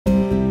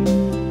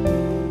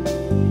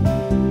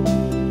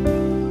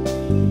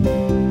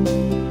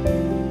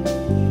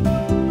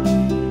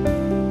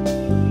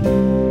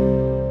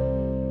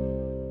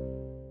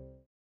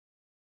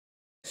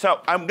So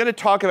I'm going to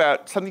talk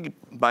about something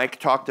Mike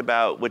talked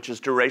about, which is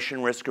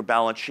duration risk or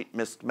balance sheet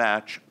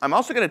mismatch. I'm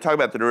also going to talk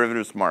about the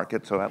derivatives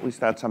market, so at least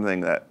that's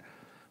something that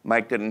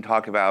Mike didn't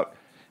talk about.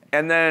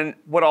 And then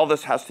what all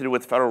this has to do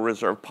with Federal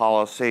Reserve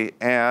policy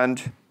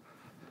and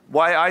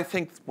why I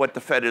think what the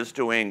Fed is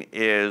doing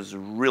is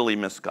really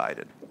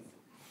misguided.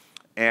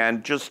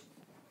 And just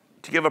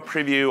to give a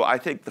preview, I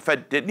think the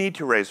Fed did need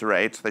to raise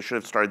rates. They should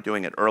have started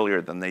doing it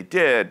earlier than they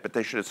did, but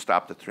they should have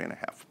stopped at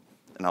 3.5.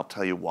 And I'll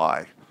tell you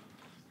why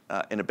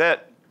in a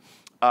bit.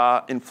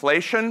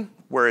 Inflation,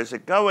 where is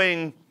it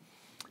going?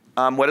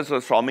 What does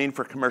this all mean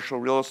for commercial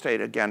real estate?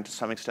 Again, to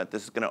some extent,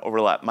 this is going to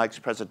overlap Mike's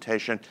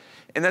presentation.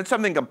 And then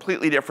something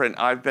completely different.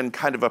 I've been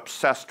kind of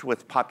obsessed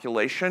with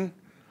population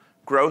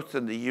growth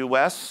in the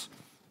US.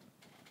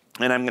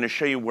 And I'm going to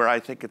show you where I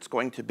think it's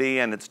going to be.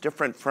 And it's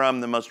different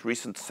from the most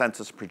recent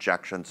census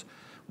projections,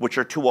 which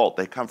are too old.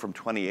 They come from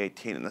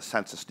 2018, and the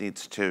census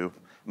needs to,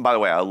 and by the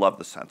way, I love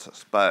the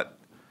census, but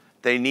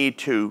they need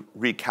to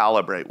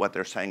recalibrate what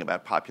they're saying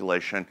about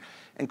population.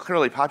 And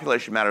clearly,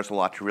 population matters a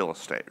lot to real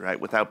estate, right?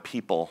 Without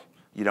people,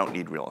 you don't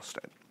need real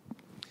estate.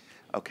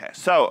 OK,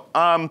 so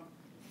I'm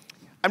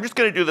just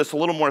going to do this a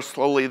little more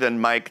slowly than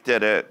Mike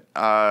did it.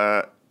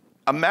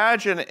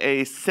 Imagine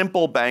a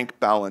simple bank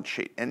balance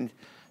sheet. And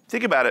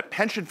think about it.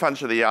 Pension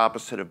funds are the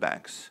opposite of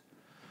banks.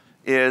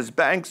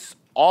 Banks,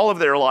 all of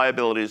their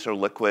liabilities are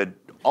liquid.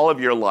 All of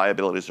your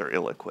liabilities are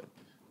illiquid,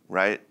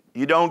 right?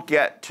 You don't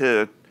get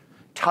to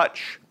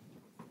touch,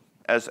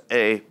 as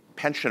a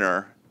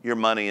pensioner, your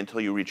money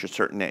until you reach a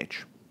certain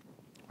age,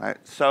 right?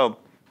 So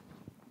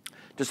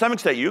to some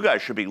extent, you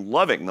guys should be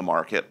loving the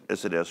market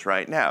as it is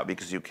right now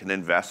because you can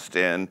invest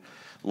in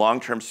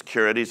long-term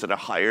securities at a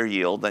higher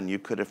yield than you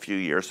could a few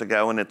years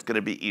ago, and it's going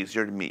to be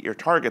easier to meet your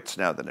targets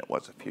now than it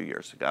was a few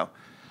years ago.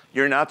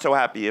 You're not so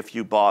happy if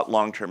you bought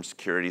long-term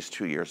securities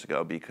 2 years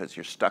ago because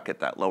you're stuck at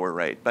that lower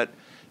rate. But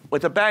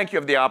with a bank, you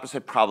have the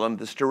opposite problem,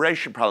 this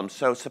duration problem.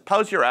 So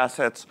suppose your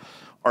assets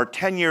are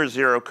 10-year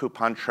zero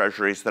coupon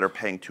treasuries that are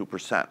paying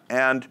 2%.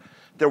 And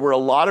there were a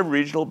lot of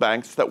regional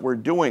banks that were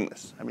doing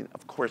this. I mean,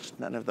 of course,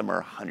 none of them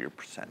are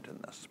 100% in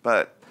this.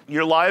 But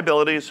your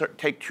liabilities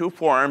take two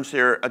forms.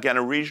 You're, again,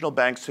 a regional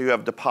bank, so you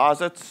have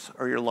deposits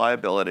or your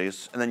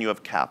liabilities, and then you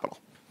have capital.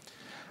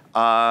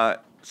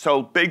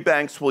 So big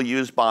banks will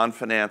use bond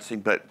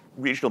financing, but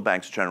regional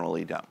banks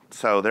generally don't.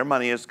 So their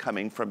money is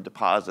coming from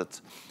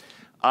deposits.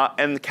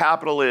 And the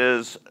capital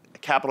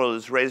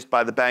is raised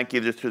by the bank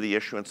either through the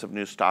issuance of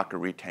new stock or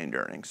retained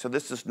earnings. So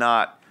this is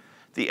not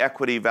the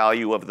equity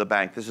value of the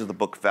bank. This is the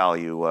book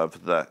value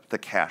of the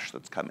cash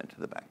that's come into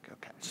the bank.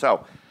 Okay.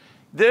 So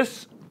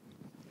this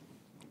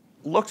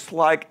looks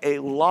like a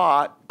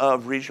lot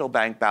of regional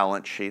bank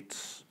balance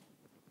sheets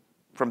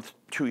from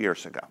 2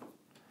 years ago.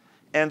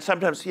 And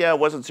sometimes, yeah, it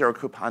wasn't zero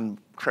coupon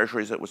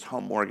treasuries, it was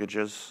home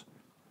mortgages.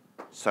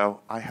 So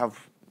I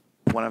have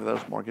one of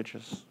those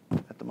mortgages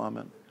at the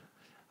moment.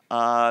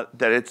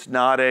 That it's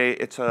not a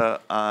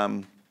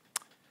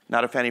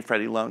Fannie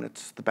Freddie loan.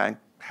 It's the bank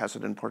has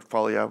it in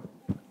portfolio,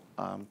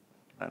 and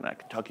I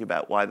can talk to you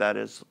about why that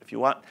is if you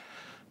want.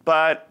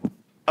 But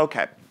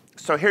OK,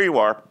 so here you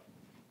are,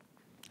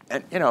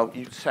 and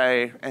you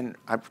say, and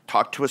I've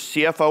talked to a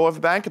CFO of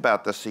a bank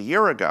about this a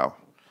year ago,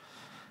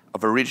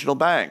 of a regional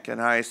bank,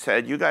 and I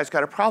said, you guys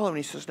got a problem? And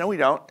he says, no, we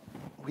don't.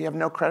 We have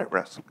no credit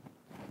risk.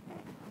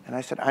 And I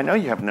said, I know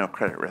you have no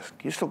credit risk.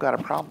 You still got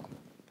a problem.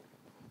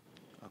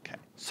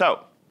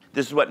 So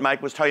this is what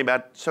Mike was talking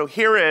about. So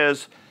here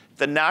is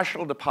the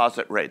national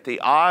deposit rate,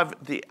 the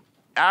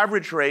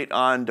average rate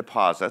on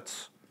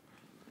deposits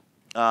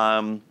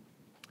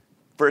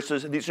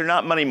versus, these are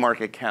not money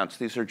market accounts.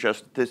 These are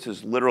just, this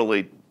is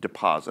literally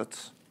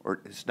deposits, or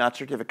it's not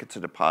certificates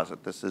of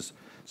deposit. This is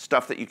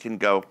stuff that you can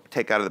go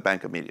take out of the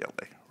bank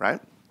immediately,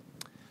 right?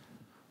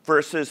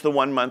 Versus the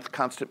 1 month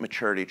constant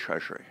maturity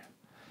treasury.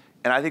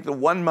 And I think the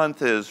 1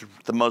 month is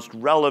the most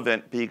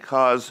relevant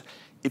because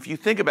if you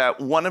think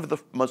about one of the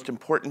most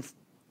important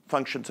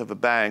functions of a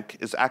bank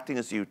is acting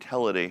as a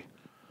utility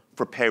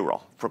for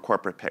payroll, for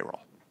corporate payroll,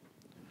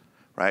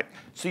 right?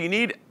 So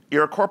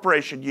you're a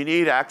corporation, you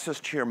need access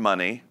to your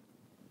money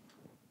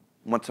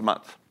once a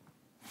month.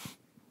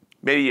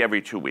 Maybe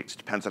every 2 weeks,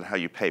 depends on how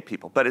you pay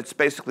people. But it's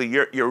basically,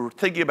 you're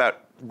thinking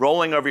about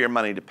rolling over your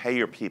money to pay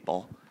your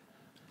people.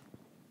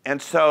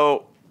 And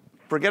so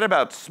forget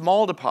about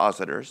small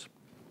depositors.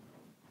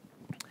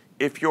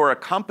 If you're a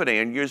company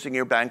and using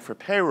your bank for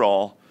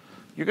payroll,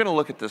 you're going to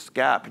look at this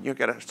gap and you're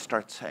going to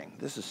start saying,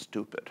 this is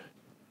stupid.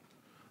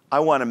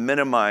 I want to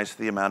minimize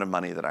the amount of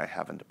money that I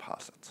have in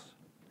deposits.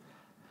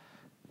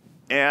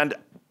 And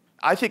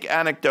I think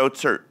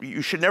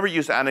you should never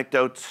use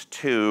anecdotes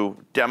to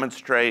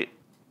demonstrate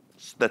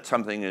that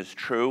something is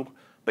true,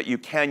 but you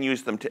can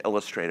use them to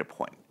illustrate a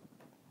point,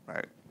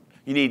 right?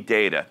 You need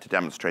data to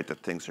demonstrate that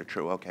things are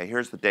true. OK,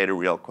 here's the data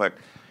real quick.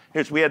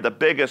 We had the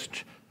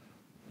biggest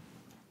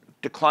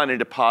decline in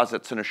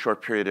deposits in a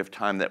short period of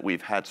time that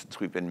we've had since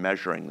we've been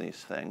measuring these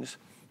things,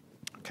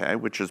 okay,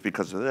 which is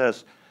because of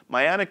this.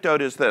 My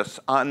anecdote is this.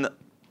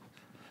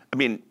 I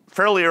mean,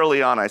 fairly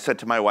early on, I said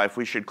to my wife,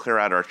 we should clear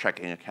out our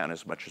checking account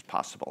as much as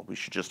possible. We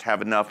should just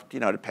have enough,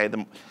 to pay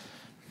them.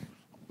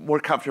 We're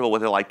comfortable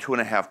with like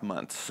 2.5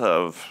 months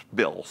of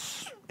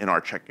bills in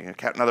our checking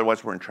account, and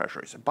otherwise we're in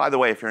treasuries. And by the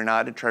way, if you're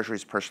not in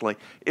treasuries personally,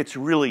 it's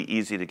really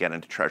easy to get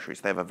into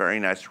treasuries. They have a very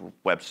nice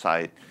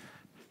website.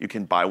 You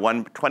can buy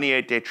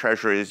 28-day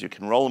treasuries. You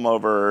can roll them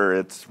over.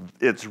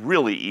 It's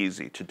really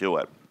easy to do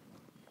it.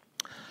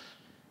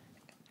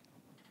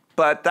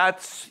 But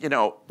that's,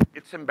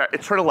 it's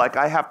sort of like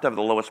I have to have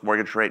the lowest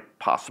mortgage rate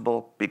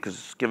possible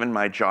because given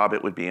my job,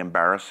 it would be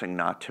embarrassing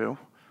not to.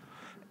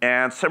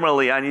 And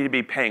similarly, I need to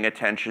be paying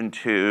attention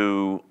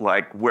to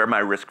like where my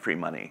risk-free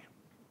money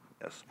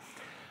is.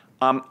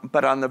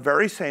 But on the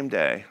very same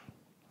day,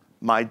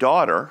 my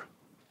daughter,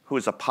 who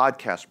is a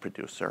podcast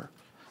producer,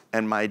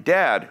 and my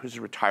dad, who's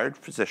a retired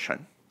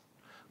physician,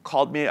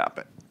 called me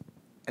up,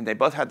 and they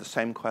both had the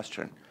same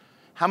question: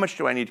 how much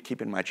do I need to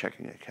keep in my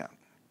checking account?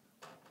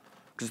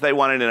 Because they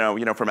wanted to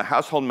know, from a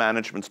household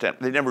management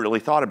standpoint, they never really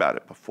thought about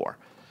it before.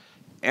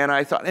 And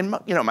I thought, and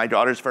my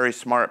daughter's very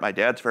smart, my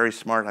dad's very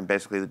smart, I'm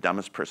basically the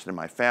dumbest person in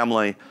my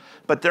family,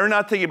 but they're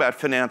not thinking about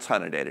finance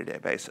on a day-to-day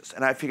basis.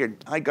 And I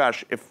figured, my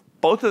gosh, if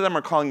both of them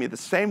are calling me the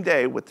same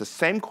day with the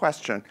same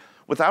question,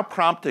 without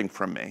prompting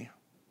from me,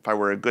 if I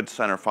were a good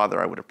son or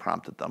father, I would have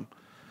prompted them.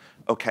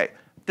 Okay,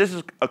 this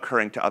is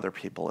occurring to other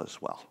people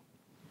as well.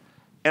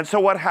 And so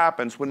what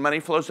happens when money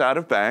flows out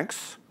of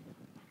banks?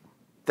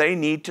 They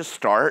need to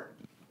start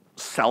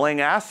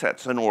selling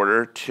assets in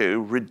order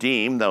to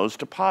redeem those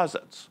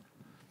deposits.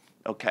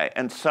 Okay,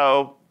 and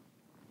so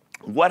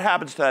what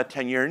happens to that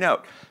 10-year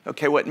note?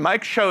 Okay, what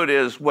Mike showed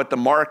is what the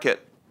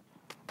market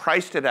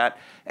priced it at.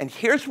 And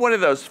here's one of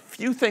those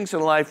few things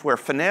in life where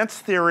finance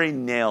theory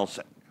nails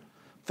it.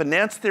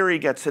 Finance theory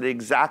gets it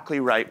exactly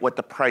right what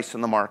the price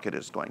in the market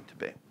is going to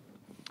be.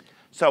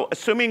 So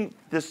assuming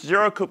this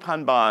zero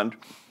coupon bond,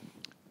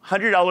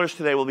 $100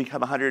 today will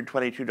become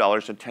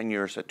 $122 in 10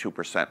 years at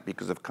 2%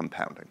 because of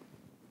compounding.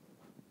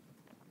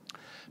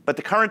 But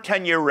the current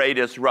 10-year rate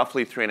is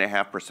roughly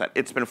 3.5%.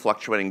 It's been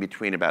fluctuating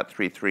between about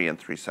 3.3 and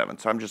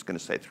 3.7. So I'm just going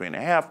to say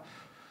 3.5.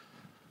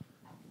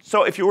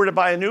 So if you were to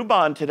buy a new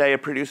bond today,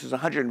 it produces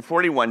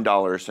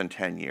 $141 in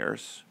 10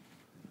 years.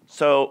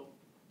 So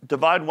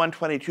divide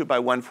 122 by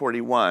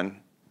 141.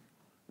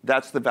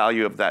 That's the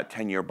value of that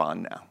 10-year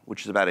bond now,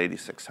 which is about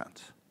 86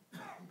 cents.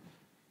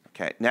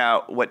 Okay.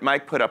 Now, what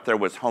Mike put up there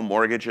was home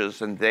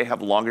mortgages, and they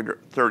have longer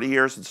 30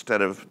 years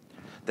instead of.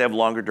 They have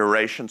longer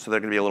duration, so they're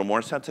going to be a little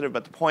more sensitive.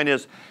 But the point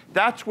is,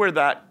 that's where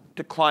that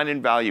decline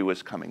in value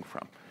is coming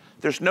from.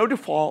 There's no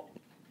default.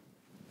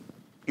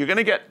 You're going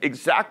to get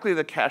exactly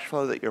the cash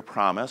flow that you're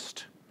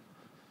promised.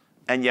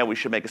 And yeah, we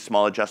should make a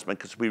small adjustment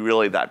because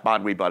that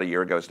bond we bought a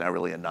year ago is now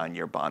really a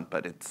 9-year bond.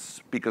 But it's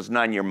because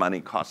 9-year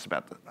money costs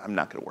I'm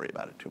not going to worry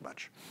about it too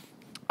much.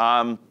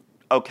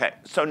 OK,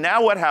 so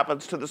now what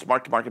happens to this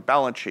mark-to-market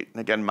balance sheet?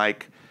 And again,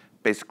 Mike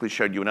basically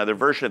showed you another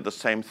version of the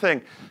same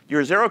thing.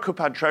 Your zero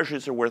coupon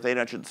treasuries are worth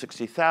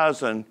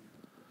 $860,000.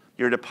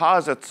 Your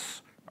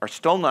deposits are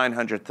still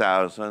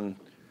 $900,000.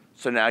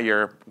 So now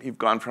you've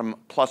gone from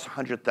plus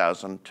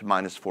 $100,000 to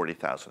minus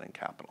 $40,000 in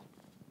capital.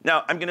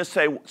 Now I'm going to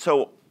say,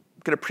 so I'm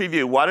going to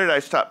preview, why did I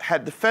stop?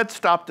 Had the Fed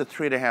stopped at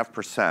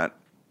 3.5%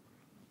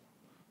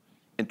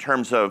 in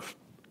terms of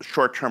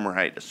short-term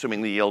rate,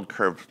 assuming the yield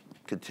curve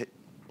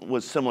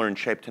was similar in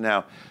shape to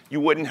now, you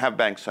wouldn't have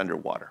banks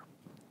underwater.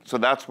 So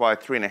that's why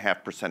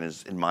 3.5%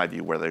 is, in my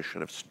view, where they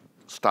should have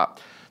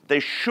stopped. They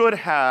should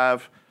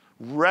have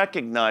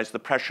recognized the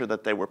pressure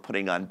that they were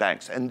putting on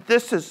banks. And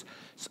this is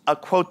a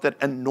quote that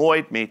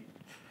annoyed me.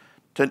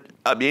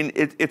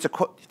 It's a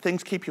quote,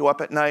 things keep you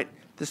up at night.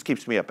 This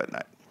keeps me up at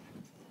night.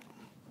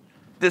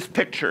 This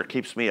picture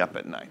keeps me up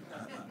at night,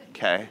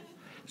 okay?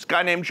 This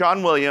guy named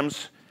John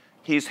Williams,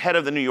 he's head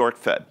of the New York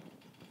Fed.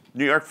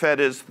 New York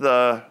Fed is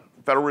the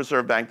Federal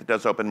Reserve Bank that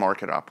does open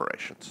market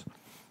operations,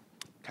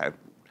 okay?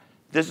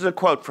 This is a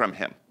quote from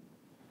him.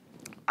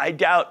 I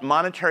doubt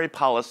monetary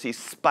policy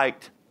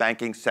spiked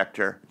banking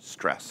sector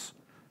stress.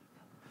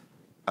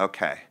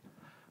 Okay,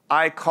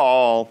 I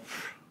call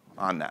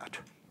on that.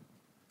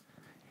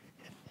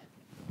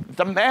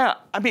 The math,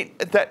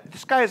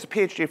 this guy has a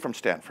PhD from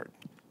Stanford.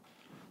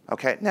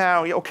 Okay,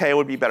 now, it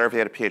would be better if he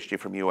had a PhD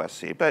from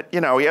USC, but he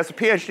has a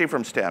PhD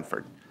from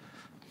Stanford.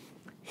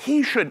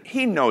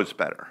 He knows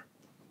better.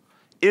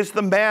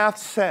 The math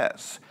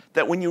says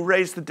that when you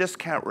raise the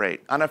discount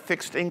rate on a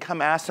fixed income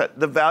asset,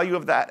 the value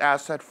of that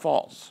asset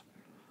falls.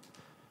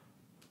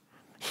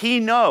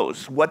 He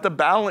knows what the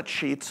balance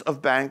sheets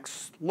of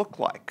banks look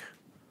like.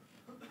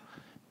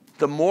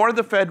 The more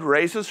the Fed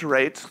raises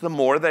rates, the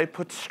more they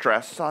put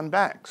stress on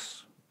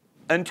banks.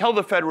 Until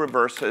the Fed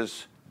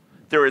reverses,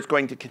 there is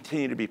going to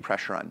continue to be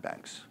pressure on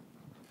banks.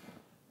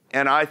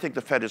 And I think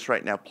the Fed is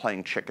right now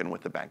playing chicken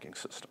with the banking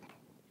system.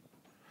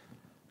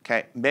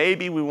 Okay,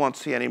 maybe we won't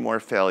see any more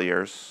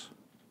failures.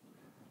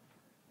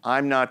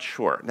 I'm not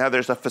sure. Now,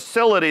 there's a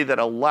facility that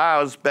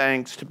allows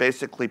banks to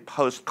basically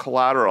post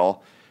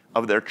collateral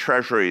of their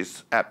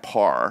treasuries at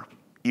par,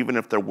 even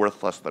if they're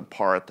worth less than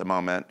par at the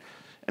moment.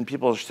 and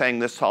people are saying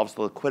this solves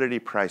the liquidity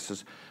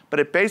crisis, but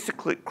it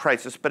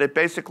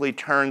basically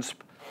turns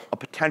a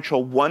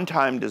potential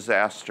one-time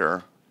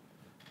disaster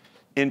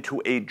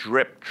into a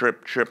drip,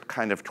 drip, drip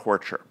kind of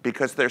torture,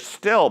 because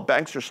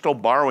banks are still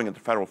borrowing at the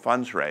federal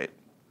funds rate.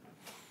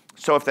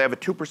 So if they have a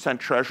 2%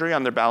 treasury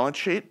on their balance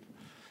sheet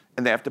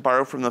and they have to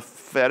borrow from the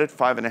Fed at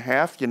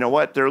 5.5, you know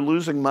what? They're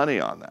losing money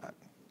on that.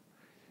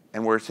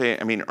 And we're saying,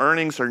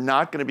 earnings are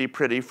not going to be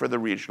pretty for the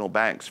regional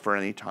banks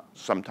for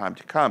some time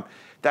to come.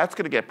 That's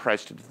going to get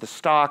priced into the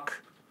stock.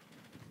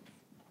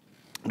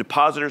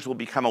 Depositors will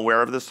become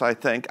aware of this, I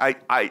think.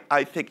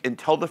 I think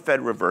until the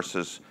Fed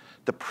reverses,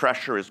 the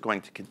pressure is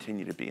going to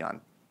continue to be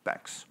on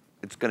banks.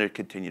 It's going to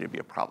continue to be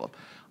a problem.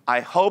 I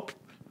hope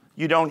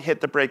you don't hit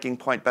the breaking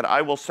point, but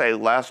I will say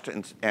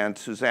and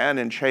Suzanne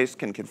and Chase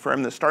can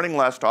confirm this, starting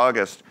last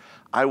August,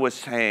 I was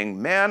saying,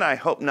 man, I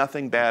hope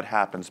nothing bad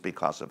happens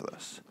because of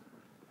this.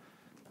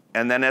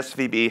 And then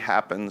SVB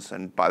happens,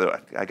 and by the way,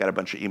 I got a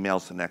bunch of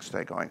emails the next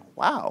day going,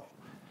 wow,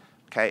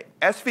 okay,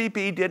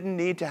 SVB didn't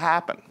need to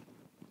happen.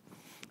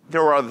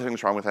 There were other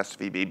things wrong with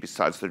SVB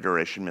besides the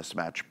duration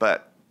mismatch,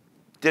 but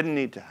didn't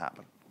need to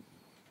happen.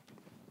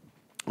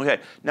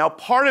 Okay, now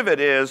part of it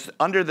is,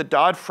 under the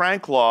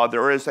Dodd-Frank law,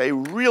 there is a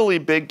really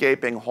big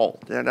gaping hole.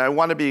 And I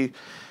want to be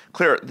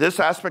clear, this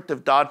aspect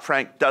of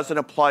Dodd-Frank doesn't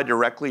apply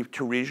directly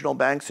to regional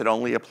banks. It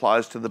only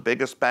applies to the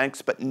biggest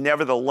banks, but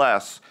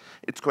nevertheless,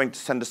 it's going to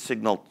send a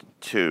signal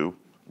to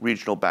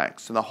regional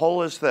banks. And the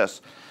hole is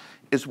this,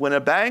 is when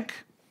a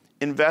bank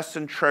invests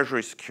in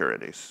treasury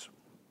securities,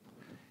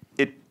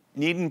 it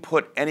needn't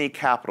put any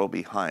capital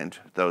behind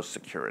those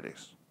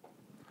securities.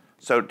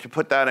 So to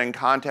put that in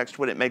context,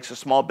 when it makes a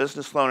small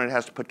business loan, it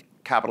has to put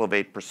capital of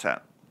 8%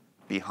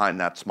 behind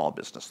that small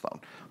business loan.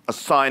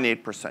 Assign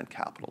 8%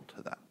 capital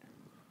to that.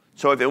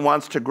 So if it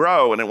wants to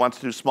grow and it wants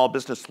to do small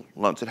business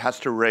loans, it has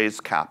to raise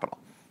capital.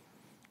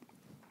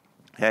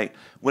 Okay.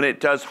 When it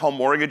does home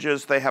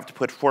mortgages, they have to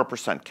put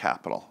 4%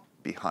 capital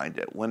behind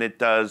it. When it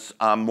does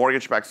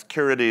mortgage-backed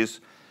securities,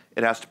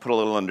 it has to put a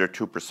little under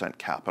 2%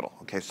 capital.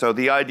 Okay. So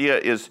the idea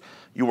is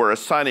you are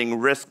assigning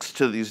risks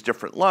to these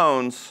different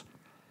loans,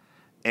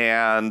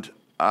 and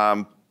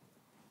the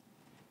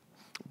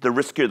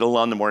riskier the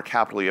loan, the more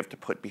capital you have to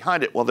put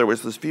behind it. Well, there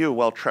was this view,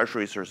 well,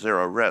 treasuries are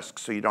zero risk,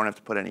 so you don't have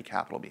to put any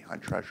capital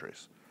behind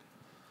treasuries.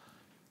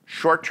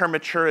 Short-term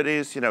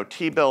maturities,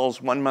 T-bills,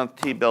 1-month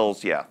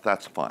T-bills, yeah,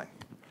 that's fine.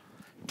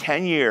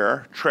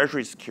 10-year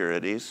treasury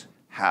securities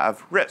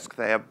have risk.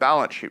 They have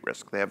balance sheet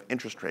risk. They have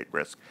interest rate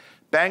risk.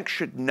 Banks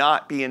should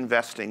not be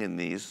investing in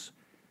these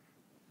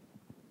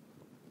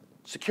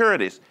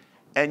securities.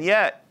 And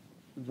yet,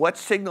 what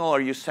signal are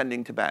you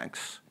sending to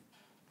banks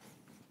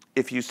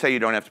if you say you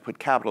don't have to put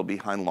capital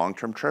behind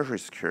long-term treasury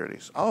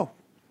securities? Oh,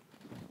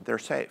 they're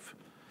safe.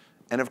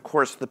 And of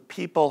course, the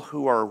people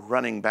who are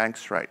running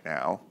banks right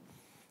now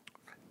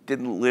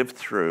didn't live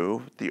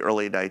through the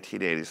early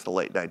 1980s, the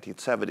late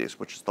 1970s,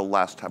 which is the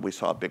last time we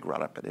saw a big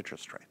run-up in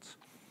interest rates.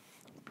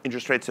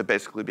 Interest rates have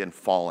basically been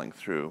falling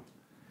through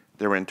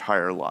their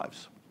entire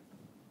lives.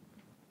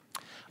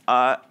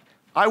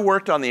 I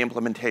worked on the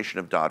implementation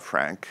of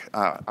Dodd-Frank.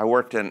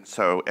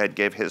 So Ed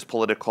gave his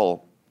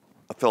political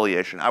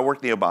affiliation. I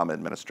worked in the Obama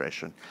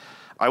administration.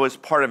 I was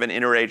part of an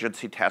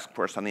interagency task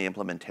force on the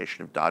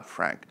implementation of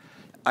Dodd-Frank.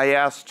 I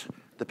asked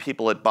the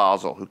people at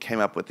Basel who came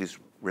up with these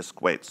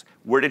risk weights,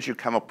 where did you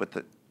come up with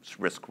the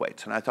risk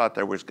weights? And I thought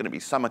there was going to be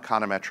some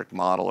econometric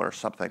model or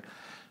something.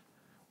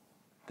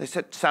 They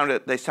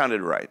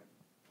sounded right.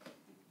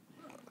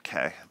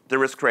 Okay, the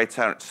risk rates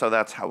sound, so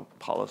that's how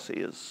policy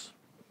is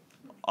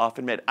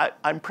often made.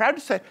 I'm proud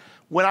to say,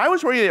 when I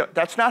was working,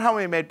 that's not how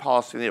we made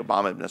policy in the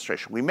Obama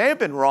administration. We may have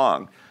been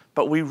wrong,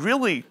 but we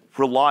really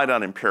relied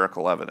on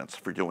empirical evidence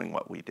for doing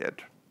what we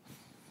did.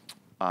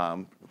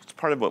 It's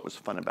part of what was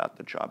fun about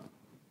the job.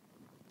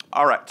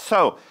 All right,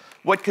 so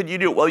what could you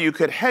do? Well, you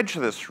could hedge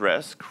this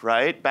risk,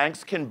 right?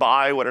 Banks can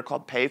buy what are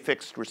called pay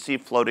fixed,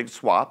 receive floating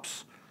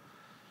swaps.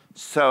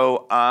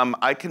 So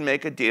I can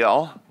make a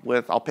deal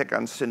with, I'll pick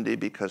on Cindy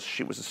because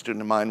she was a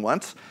student of mine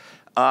once.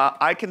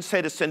 I can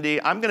say to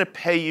Cindy, I'm going to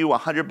pay you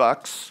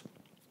 $100,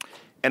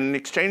 and in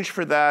exchange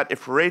for that,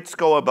 if rates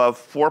go above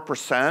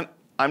 4%,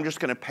 I'm just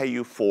going to pay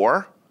you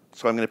 4.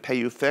 So I'm going to pay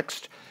you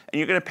fixed, and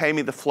you're going to pay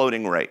me the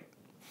floating rate.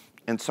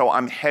 And so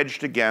I'm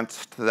hedged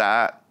against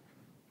that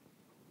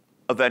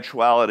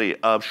eventuality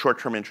of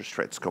short-term interest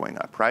rates going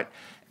up, right?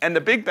 And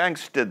the big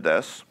banks did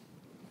this.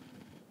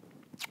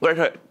 There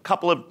are a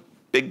couple of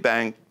big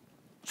bank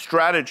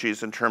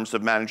strategies in terms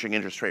of managing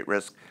interest rate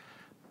risk.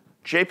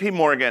 JP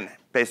Morgan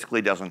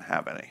basically doesn't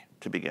have any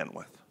to begin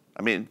with.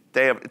 I mean,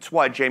 it's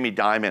why Jamie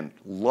Dimon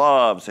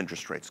loves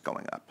interest rates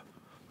going up.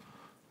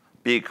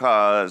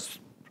 Because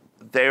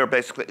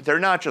they're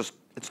not just,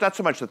 it's not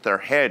so much that they're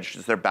hedged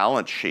as their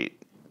balance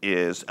sheet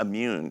is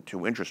immune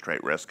to interest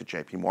rate risk at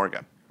JP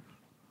Morgan.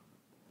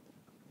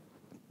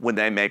 When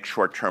they make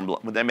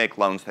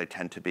loans, they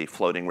tend to be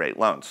floating rate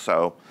loans.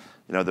 So,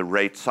 the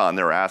rates on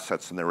their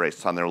assets and the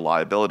rates on their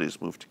liabilities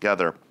move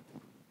together.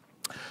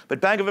 But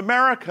Bank of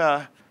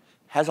America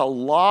has a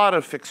lot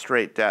of fixed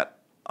rate debt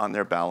on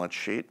their balance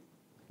sheet,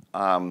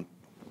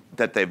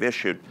 that they've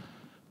issued.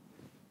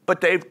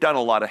 But they've done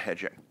a lot of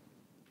hedging.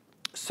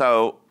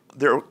 So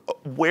they're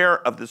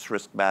aware of this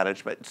risk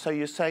management. So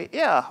you say,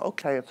 yeah,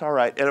 OK, it's all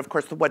right. And of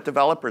course, what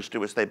developers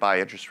do is they buy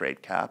interest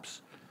rate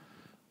caps.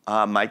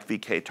 Mike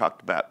VK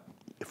talked about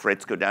if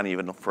rates go down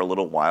even for a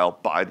little while,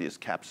 buy these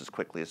caps as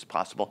quickly as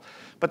possible.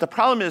 But the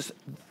problem is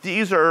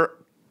these are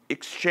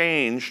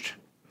exchanged.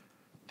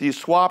 These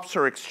swaps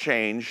are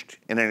exchanged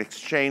in an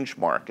exchange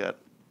market.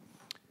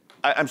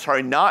 I'm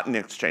sorry, not an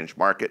exchange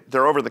market.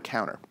 They're over the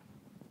counter.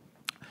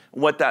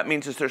 What that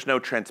means is there's no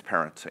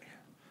transparency.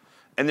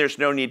 And there's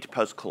no need to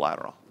post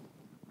collateral.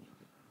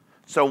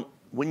 So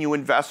when you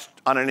invest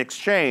on an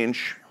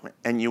exchange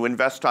and you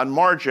invest on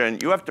margin,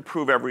 you have to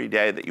prove every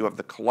day that you have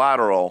the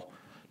collateral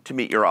to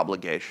meet your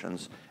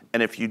obligations.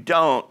 And if you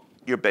don't,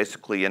 you're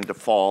basically in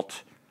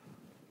default.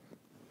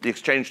 The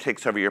exchange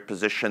takes over your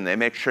position. They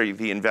make sure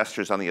the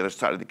investors on the other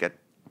side of the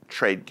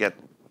trade get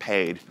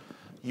paid.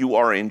 You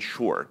are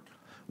insured.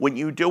 When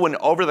you do an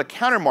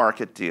over-the-counter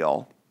market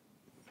deal,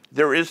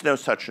 there is no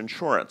such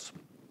insurance.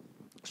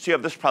 So you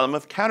have this problem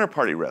of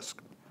counterparty risk.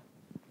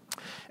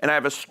 And I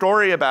have a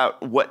story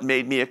about what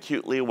made me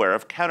acutely aware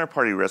of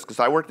counterparty risk, because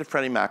I worked at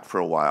Freddie Mac for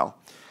a while.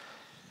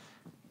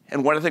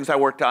 And one of the things I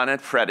worked on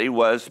at Freddie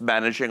was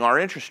managing our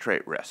interest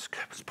rate risk.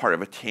 I was part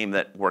of a team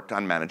that worked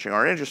on managing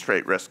our interest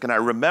rate risk. And I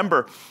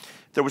remember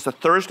there was a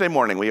Thursday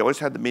morning. We always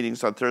had the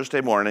meetings on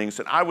Thursday mornings.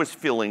 And I was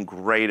feeling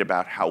great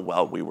about how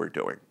well we were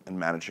doing in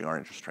managing our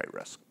interest rate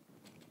risk.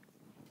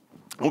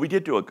 Well, we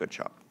did do a good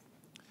job.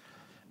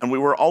 And we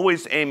were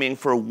always aiming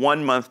for a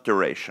 1-month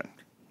duration,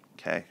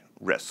 okay,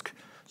 risk.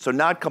 So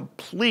not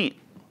complete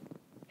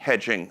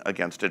hedging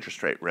against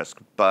interest rate risk,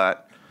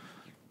 but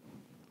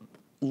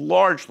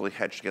largely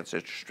hedged against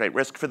interest rate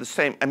risk for the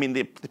same. I mean,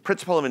 the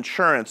principle of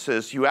insurance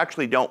is you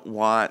actually don't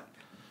want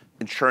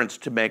insurance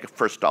to make a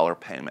first dollar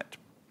payment.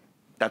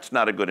 That's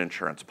not a good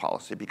insurance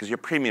policy because your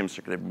premiums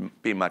are going to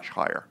be much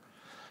higher.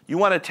 You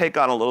want to take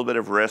on a little bit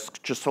of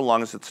risk just so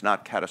long as it's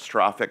not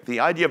catastrophic. The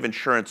idea of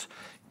insurance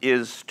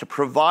is to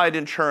provide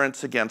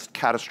insurance against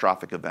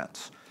catastrophic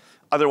events.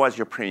 Otherwise,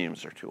 your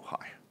premiums are too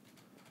high.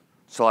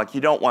 So like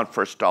you don't want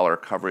first dollar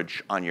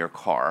coverage on your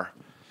car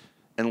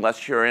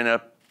unless you're in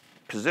a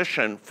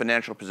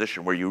financial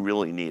position where you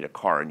really need a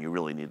car and you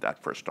really need that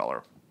first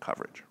dollar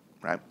coverage,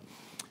 right?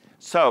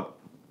 So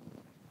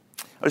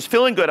I was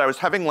feeling good. I was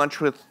having lunch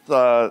with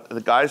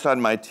the guys on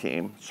my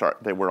team. Sorry,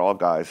 they were all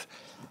guys.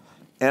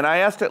 And I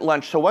asked at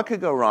lunch, so what could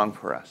go wrong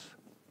for us?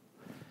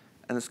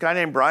 And this guy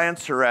named Brian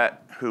Surrett,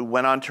 who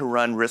went on to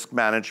run risk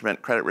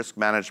management, credit risk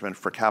management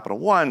for Capital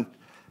One,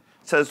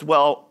 says,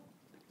 well,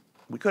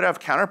 we could have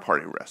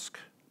counterparty risk.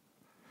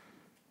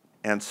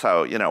 And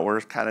so, you know, we're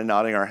kind of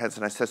nodding our heads.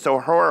 And I said, so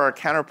who are our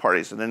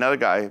counterparties? And another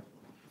guy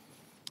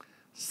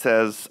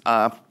says,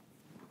 Don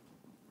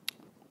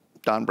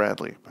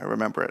Bradley, I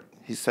remember it.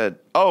 He said,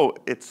 oh,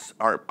 it's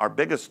our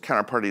biggest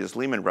counterparty is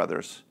Lehman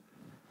Brothers.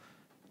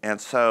 And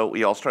so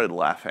we all started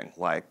laughing,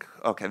 like,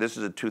 OK, this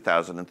is in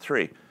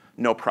 2003.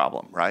 No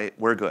problem, right?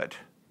 We're good.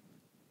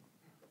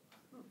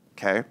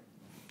 OK?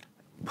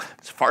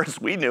 As far as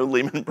we knew,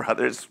 Lehman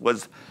Brothers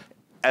was,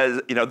 as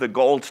you know, the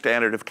gold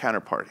standard of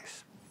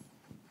counterparties.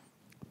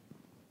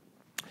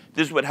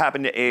 This is what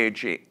happened to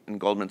AAG and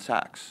Goldman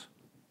Sachs,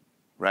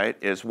 right?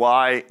 Is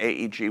why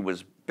AEG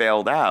was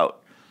bailed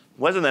out. It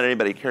wasn't that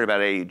anybody cared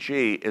about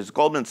AEG. Is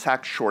Goldman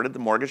Sachs shorted the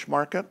mortgage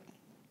market?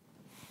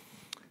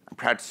 I'm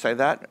proud to say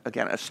that.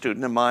 Again, a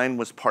student of mine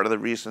was part of the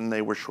reason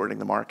they were shorting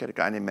the market, a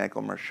guy named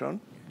Michael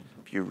Mershon.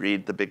 If you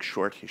read The Big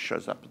Short, he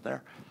shows up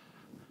there.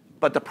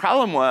 But the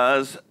problem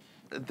was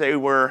they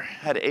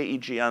had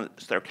AEG on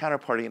their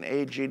counterparty, and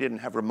AEG didn't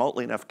have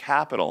remotely enough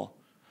capital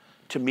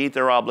to meet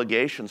their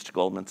obligations to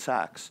Goldman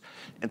Sachs.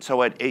 And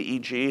so had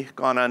AEG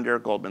gone under,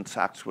 Goldman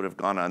Sachs would have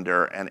gone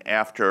under. And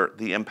after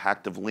the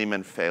impact of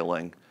Lehman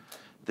failing,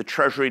 the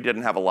Treasury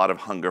didn't have a lot of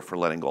hunger for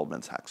letting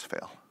Goldman Sachs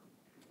fail.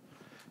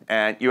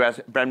 And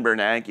Ben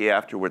Bernanke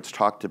afterwards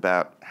talked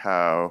about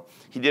how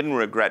he didn't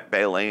regret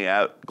bailing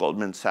out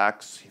Goldman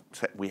Sachs. He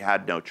said we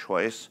had no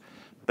choice,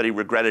 but he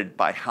regretted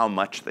by how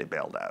much they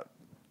bailed out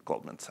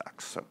Goldman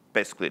Sachs. So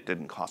basically, it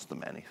didn't cost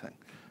them anything.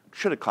 It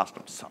should have cost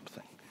them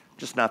something,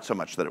 just not so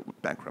much that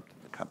it bankrupted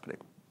the company.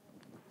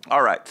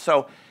 All right,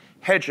 so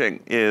hedging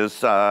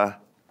is, I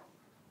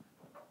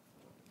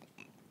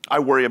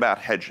worry about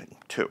hedging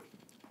too.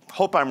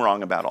 Hope I'm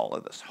wrong about all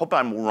of this. Hope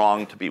I'm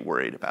wrong to be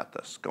worried about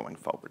this going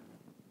forward.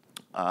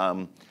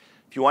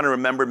 If you want to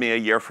remember me a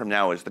year from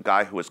now as the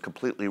guy who was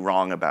completely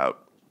wrong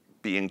about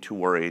being too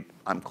worried,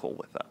 I'm cool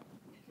with that.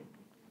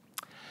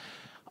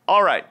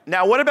 All right,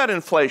 now what about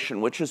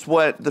inflation, which is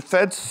what the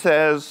Fed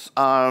says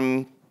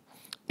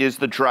is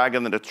the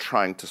dragon that it's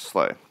trying to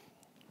slay?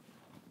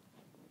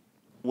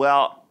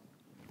 Well,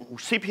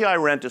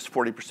 CPI rent is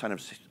 40%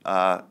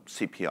 of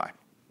CPI.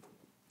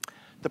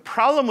 The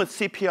problem with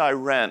CPI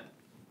rent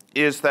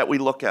is that we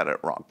look at it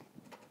wrong.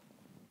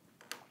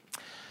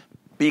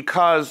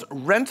 Because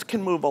rents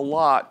can move a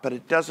lot, but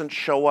it doesn't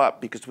show up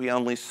because we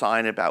only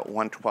sign about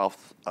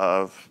 1/12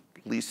 of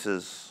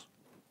leases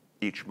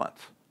each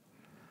month.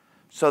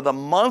 So the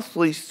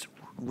monthly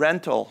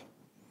rental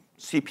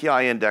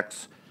CPI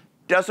index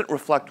doesn't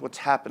reflect what's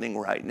happening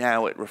right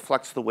now. It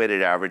reflects the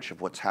weighted average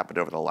of what's happened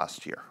over the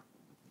last year.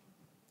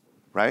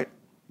 Right?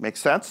 Makes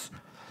sense?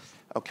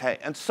 Okay,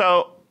 and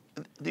so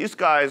these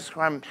guys, who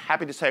I'm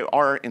happy to say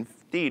are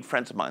indeed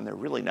friends of mine, they're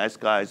really nice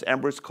guys,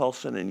 Ambrose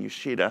Coulson and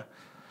Yoshida,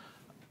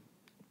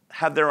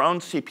 have their own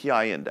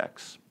CPI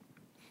index.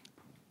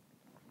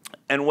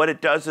 And what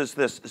it does is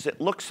this, is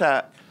it looks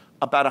at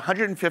about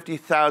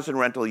 150,000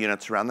 rental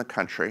units around the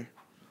country,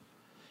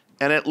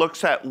 and it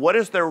looks at what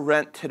is their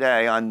rent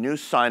today on new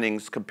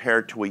signings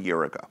compared to a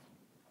year ago.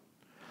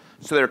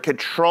 So they're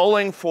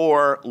controlling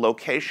for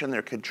location,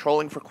 they're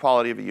controlling for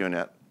quality of a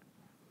unit,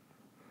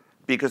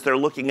 because they're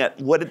looking at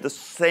what did the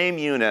same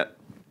unit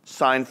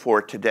sign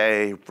for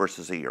today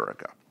versus a year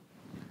ago.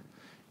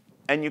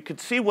 And you could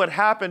see what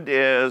happened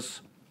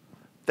is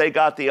they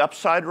got the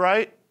upside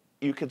right.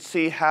 You could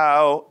see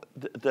how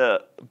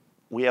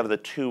we have the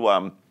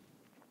two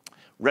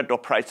rental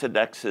price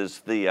indexes,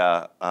 the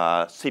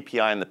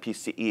CPI and the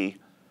PCE.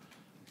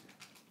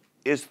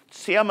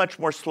 See how much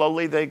more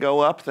slowly they go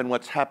up than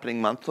what's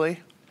happening monthly?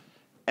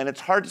 And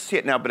it's hard to see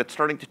it now, but it's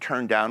starting to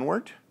turn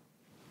downward.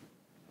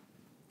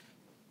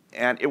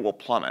 And it will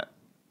plummet,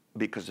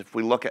 because if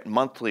we look at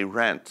monthly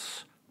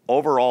rents,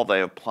 overall they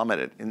have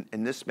plummeted.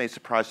 And this may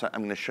surprise you.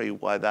 I'm going to show you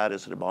why that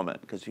is in a moment,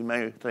 because you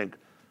may think,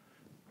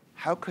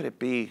 how could it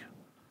be?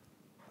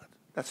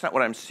 That's not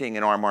what I'm seeing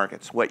in our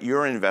markets. What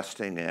you're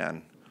investing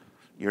in,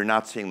 you're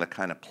not seeing the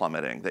kind of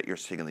plummeting that you're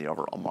seeing in the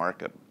overall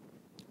market.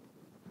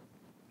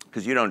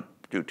 Because you don't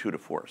do 2 to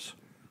 4s,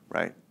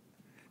 right?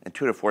 And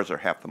 2 to 4s are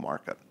half the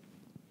market.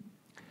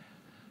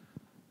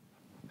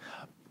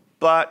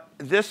 But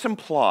this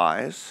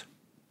implies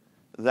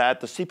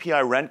that the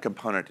CPI rent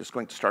component is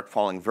going to start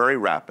falling very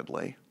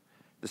rapidly.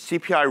 The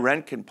CPI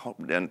rent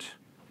component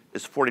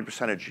is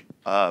 40%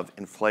 of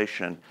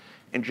inflation.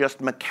 And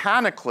just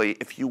mechanically,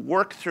 if you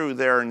work through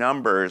their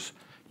numbers,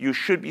 you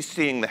should be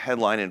seeing the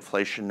headline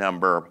inflation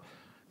number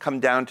come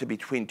down to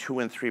between 2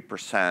 and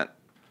 3%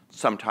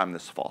 sometime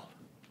this fall.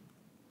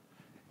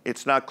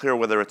 It's not clear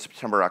whether it's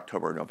September,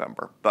 October, or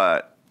November,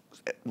 but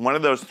one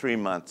of those 3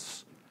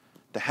 months,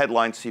 the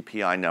headline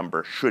CPI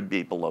number should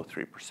be below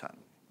 3%.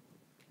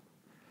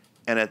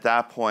 And at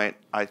that point,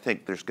 I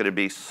think there's going to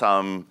be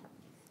some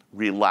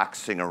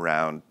relaxing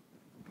around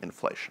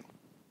inflation.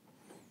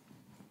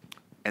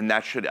 And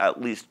that should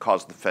at least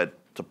cause the Fed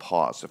to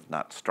pause, if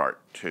not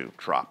start to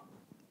drop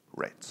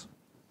rates.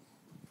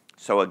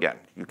 So again,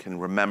 you can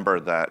remember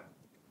that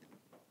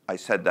I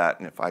said that,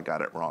 and if I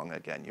got it wrong,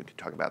 again, you could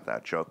talk about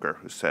that joker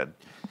who said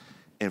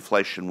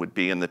inflation would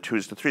be in the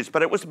 2s to 3s.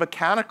 But it was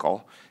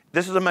mechanical.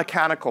 This is a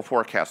mechanical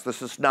forecast.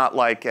 This is not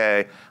like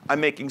I'm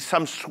making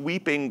some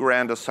sweeping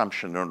grand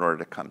assumption in order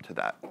to come to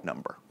that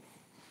number.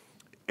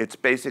 It's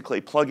basically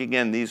plugging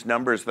in these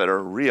numbers that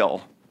are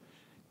real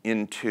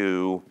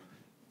into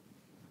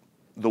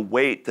the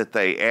weight that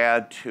they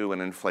add to an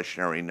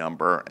inflationary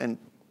number and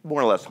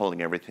more or less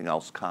holding everything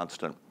else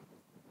constant.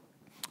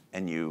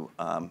 And you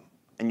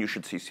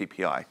should see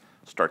CPI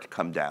start to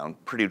come down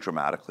pretty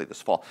dramatically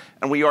this fall.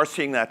 And we are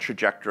seeing that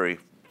trajectory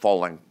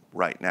falling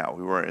right now.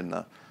 We were in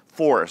the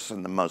 4s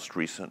in the most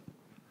recent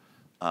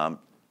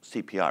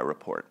CPI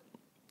report.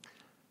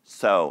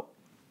 So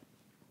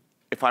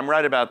if I'm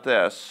right about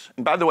this,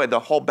 and by the way, the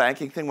whole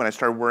banking thing, when I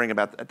started worrying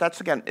about that,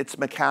 that's, again, it's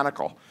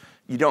mechanical.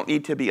 You don't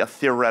need to be a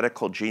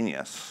theoretical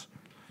genius.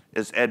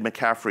 As Ed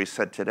McCaffrey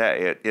said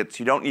today,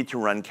 you don't need to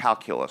run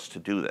calculus to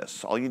do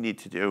this. All you need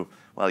to do,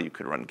 well, you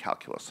could run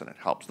calculus and it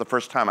helps. The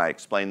first time I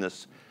explained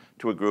this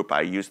to a group,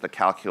 I used the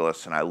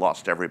calculus and I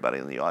lost everybody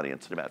in the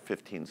audience in about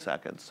 15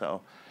 seconds.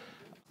 So,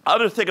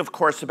 other thing, of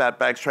course, about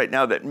banks right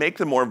now that make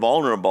them more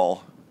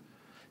vulnerable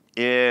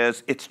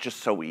is it's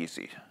just so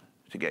easy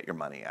to get your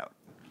money out,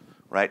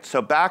 right?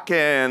 So back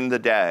in the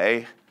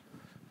day,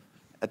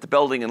 at the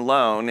Building and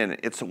Loan and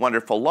It's a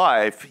Wonderful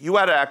Life, you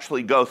had to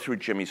actually go through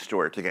Jimmy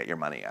Stewart to get your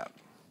money out.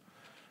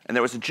 And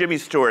there was a Jimmy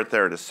Stewart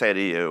there to say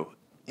to you,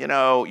 you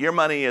know, your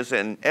money is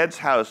in Ed's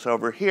house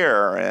over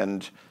here,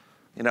 and,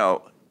 you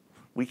know,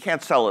 we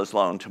can't sell his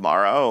loan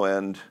tomorrow,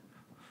 and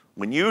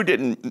when you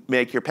didn't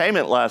make your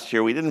payment last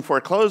year, we didn't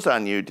foreclose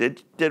on you,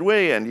 did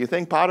we? And you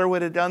think Potter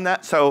would have done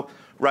that? So,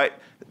 right,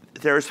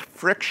 there's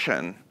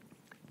friction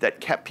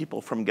that kept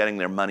people from getting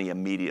their money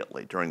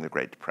immediately during the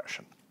Great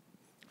Depression.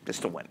 They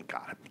still went and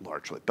got it,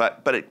 largely.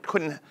 But it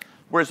couldn't,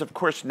 whereas, of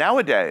course,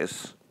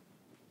 nowadays,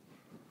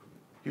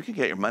 you can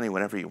get your money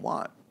whenever you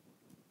want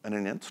in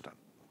an instant,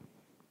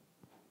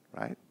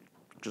 right?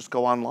 Just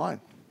go online.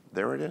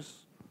 There it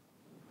is.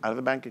 Out of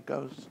the bank it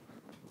goes.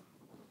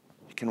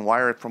 You can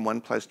wire it from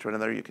one place to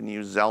another. You can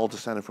use Zelle to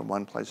send it from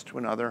one place to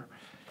another.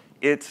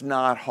 It's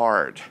not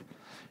hard.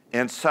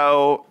 And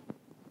so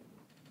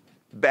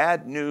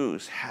bad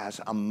news has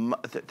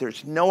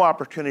there's no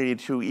opportunity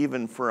to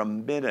even for a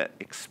minute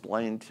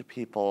explain to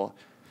people,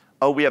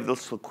 oh, we have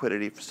this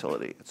liquidity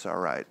facility. It's all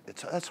right.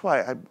 That's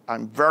why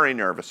I'm very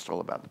nervous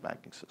still about the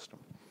banking system.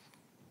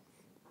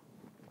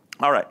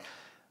 All right.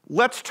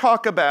 Let's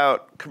talk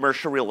about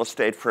commercial real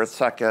estate for a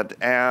second.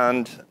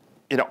 And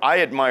I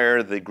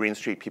admire the Green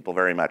Street people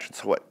very much, and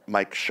so what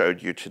Mike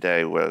showed you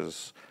today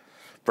was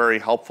very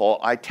helpful.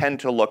 I tend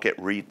to look at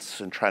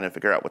REITs and trying to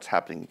figure out what's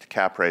happening to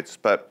cap rates,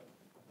 but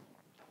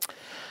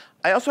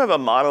I also have a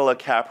model of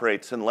cap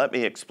rates, and let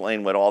me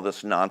explain what all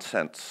this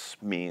nonsense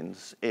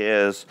means.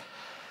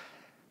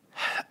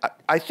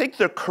 I think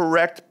the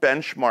correct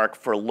benchmark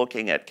for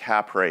looking at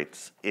cap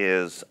rates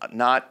is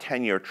not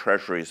 10-year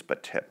treasuries,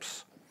 but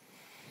TIPS.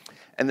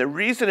 And the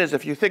reason is,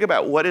 if you think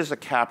about what is a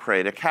cap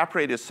rate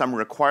is some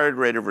required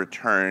rate of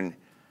return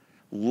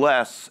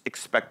less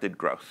expected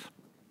growth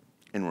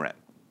in rent,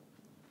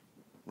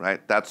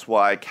 right? That's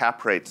why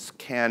cap rates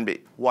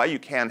why you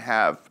can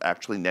have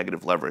actually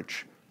negative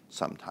leverage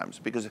sometimes.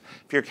 Because if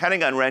you're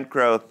counting on rent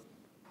growth,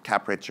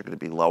 cap rates are going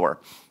to be lower.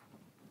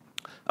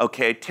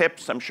 Okay,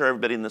 TIPS, I'm sure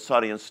everybody in this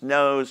audience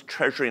knows,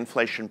 Treasury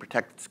inflation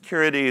protected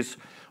securities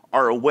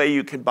are a way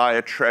you could buy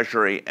a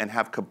treasury and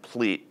have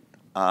complete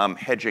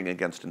hedging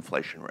against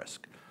inflation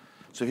risk.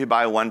 So if you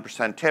buy a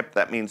 1% TIP,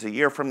 that means a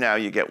year from now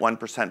you get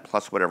 1%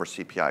 plus whatever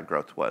CPI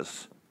growth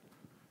was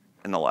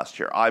in the last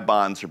year.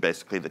 I-bonds are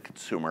basically the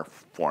consumer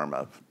form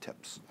of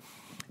TIPS.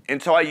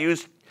 And so I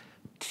used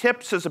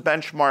TIPS as a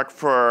benchmark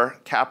for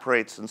cap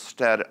rates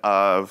instead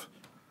of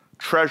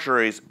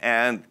treasuries,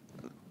 and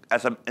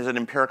as an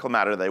empirical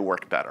matter, they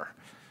work better,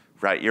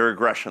 right? Your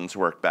aggressions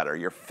work better.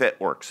 Your fit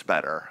works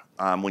better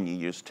when you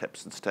use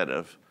TIPS instead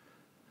of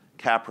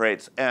cap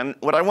rates. And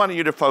what I wanted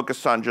you to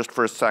focus on just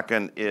for a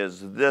second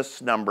is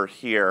this number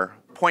here,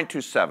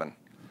 0.27,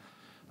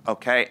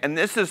 okay? And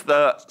this is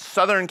the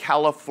Southern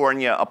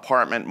California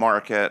apartment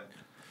market.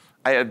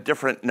 I have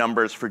different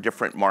numbers for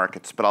different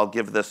markets, but I'll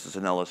give this as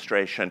an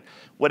illustration.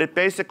 What it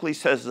basically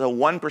says is a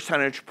 1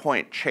 percentage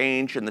point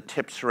change in the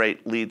TIPS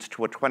rate leads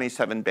to a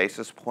 27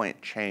 basis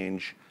point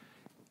change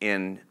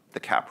in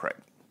the cap rate,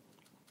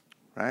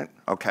 right?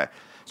 Okay,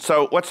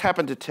 so what's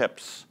happened to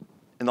TIPS?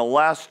 In the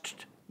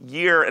last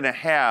year and a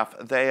half,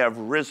 they have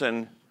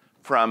risen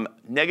from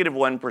negative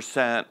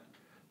 1%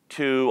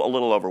 to a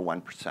little over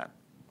 1%.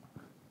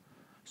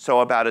 So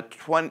about a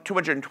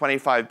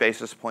 225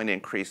 basis point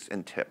increase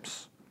in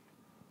TIPS.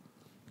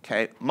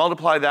 Okay,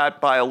 multiply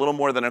that by a little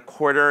more than a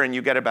quarter, and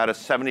you get about a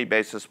 70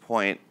 basis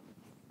point,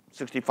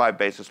 65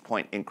 basis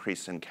point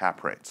increase in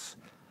cap rates.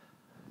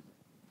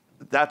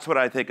 That's what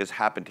I think has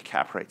happened to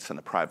cap rates in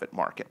the private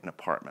market in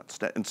apartments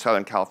in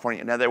Southern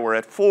California. Now they were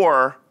at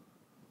 4.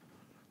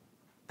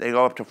 They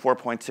go up to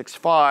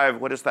 4.65.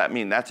 What does that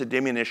mean? That's a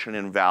diminution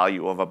in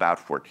value of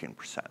about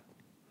 14%.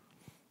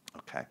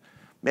 Okay,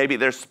 maybe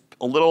there's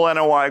a little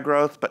NOI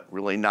growth, but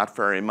really not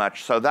very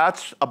much. So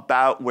that's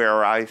about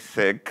where I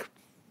think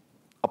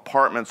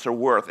apartments are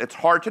worth. It's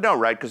hard to know,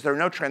 right? Because there are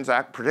no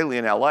transactions, particularly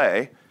in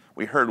LA.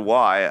 We heard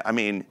why. I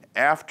mean,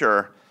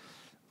 after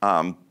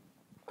April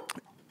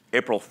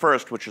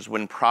 1st, which is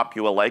when Prop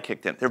ULA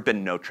kicked in, there have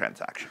been no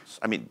transactions.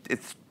 I mean,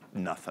 it's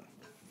nothing.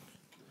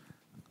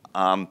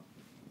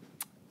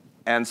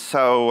 And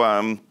so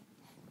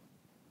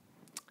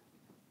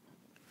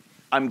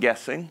I'm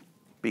guessing,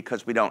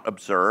 because we don't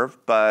observe,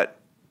 but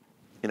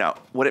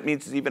what it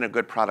means is even a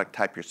good product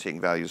type, you're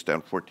seeing values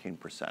down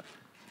 14%.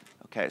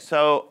 Okay,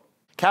 so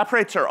cap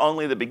rates are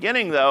only the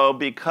beginning, though,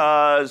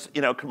 because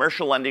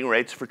commercial lending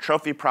rates for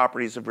trophy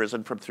properties have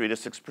risen from 3 to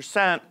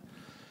 6%,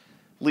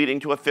 leading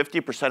to a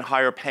 50%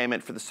 higher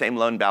payment for the same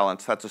loan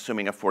balance. That's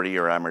assuming a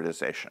 40-year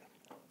amortization.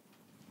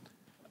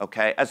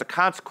 Okay, as a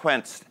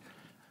consequence,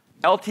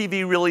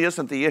 LTV really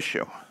isn't the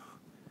issue.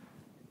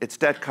 It's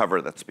debt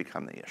cover that's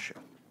become the issue,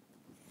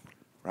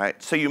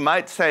 right? So you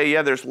might say,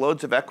 yeah, there's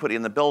loads of equity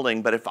in the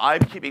building, but if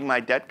I'm keeping my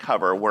debt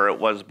cover where it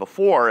was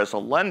before as a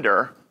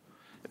lender,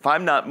 if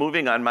I'm not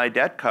moving on my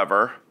debt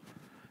cover,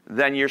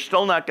 then you're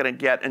still not going to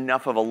get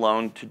enough of a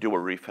loan to do a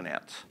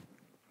refinance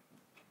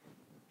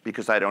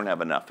because I don't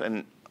have enough.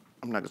 And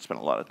I'm not going to spend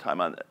a lot of time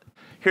on it.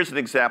 Here's an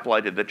example I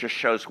did that just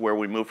shows where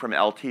we move from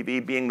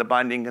LTV being the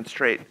binding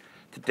constraint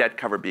to debt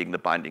cover being the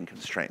binding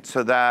constraint.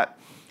 So that,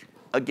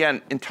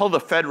 again, until the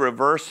Fed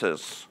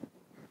reverses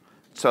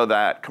so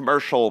that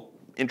commercial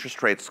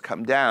interest rates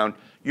come down,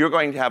 you're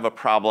going to have a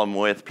problem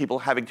with people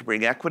having to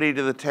bring equity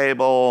to the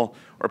table,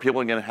 or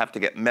people are going to have to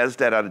get mezz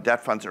debt out of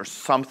debt funds or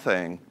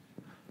something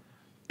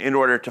in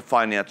order to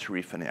finance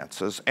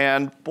refinances.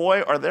 And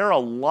boy, are there a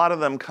lot of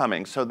them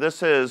coming. So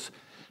this is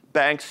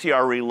bank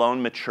CRE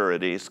loan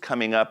maturities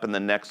coming up in the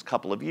next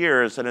couple of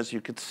years. And as you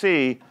could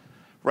see,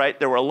 right,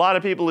 there were a lot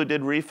of people who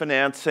did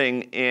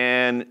refinancing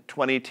in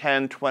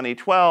 2010,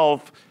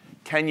 2012.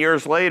 10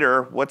 years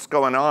later, what's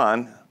going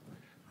on?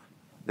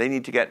 They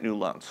need to get new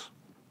loans.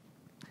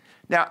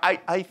 Now,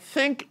 I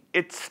think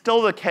it's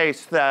still the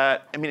case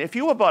that, I mean, if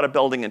you bought a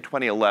building in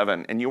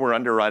 2011 and you were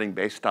underwriting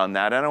based on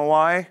that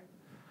NOI,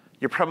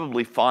 you're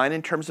probably fine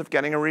in terms of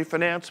getting a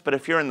refinance. But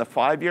if you're in the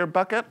 5-year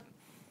bucket,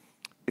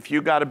 if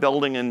you got a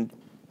building in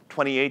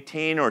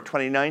 2018 or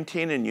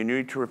 2019 and you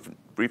need to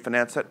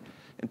refinance it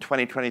in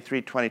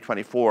 2023,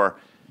 2024,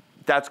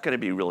 that's going to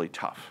be really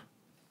tough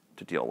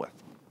to deal with.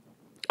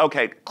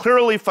 Okay,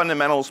 clearly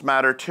fundamentals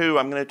matter too.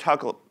 I'm going to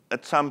talk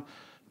at some,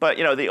 but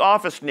the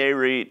office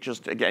NAREIT,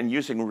 just again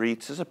using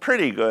REITs, is a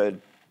pretty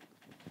good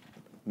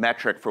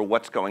metric for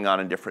what's going on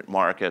in different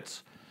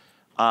markets.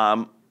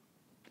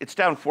 It's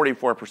down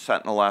 44%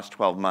 in the last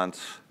 12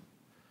 months.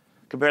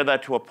 Compare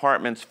that to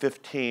apartments,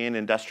 15,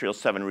 industrial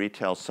 7,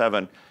 retail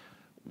 7.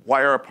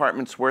 Why are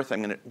apartments worse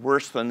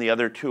than the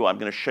other two? I'm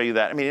going to show you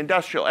that. I mean,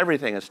 industrial,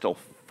 everything is still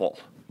full,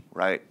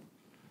 right?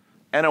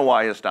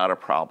 NOI is not a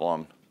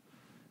problem.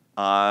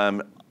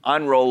 On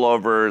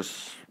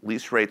rollovers,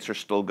 lease rates are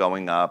still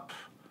going up.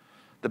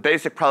 The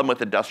basic problem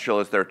with industrial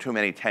is there are too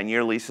many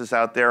 10-year leases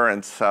out there,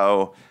 and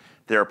so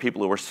there are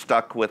people who are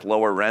stuck with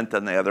lower rent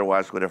than they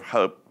otherwise would have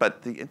hoped.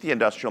 But the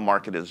industrial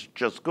market is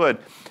just good.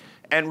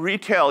 And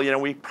retail, you know,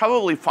 we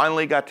probably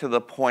finally got to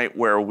the point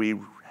where we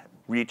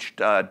reached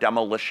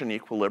demolition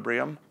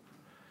equilibrium,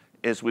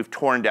 is we've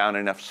torn down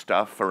enough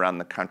stuff around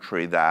the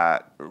country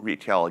that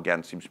retail,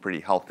 again, seems pretty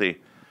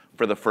healthy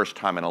for the first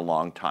time in a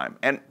long time.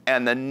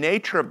 And the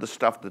nature of the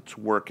stuff that's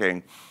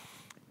working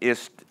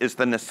is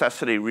the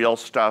necessity real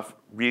stuff,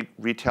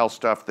 retail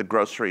stuff, the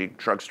grocery,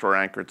 drugstore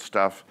anchored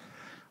stuff.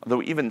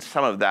 Although even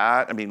some of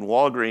that, I mean,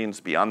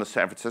 Walgreens, beyond the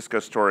San Francisco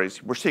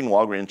stories, we're seeing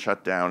Walgreens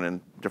shut down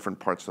in different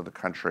parts of the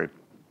country.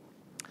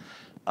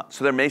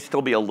 So there may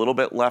still be a little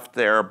bit left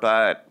there,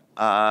 but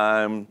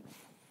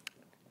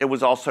it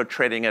was also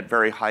trading at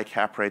very high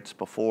cap rates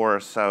before,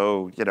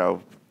 so, you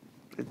know,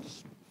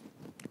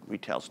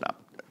 retail's not.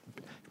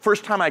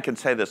 First time I can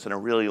say this in a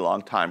really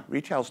long time,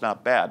 retail's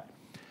not bad.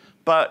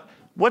 But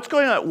what's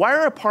going on? Why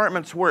are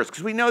apartments worse?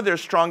 Because we know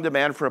there's strong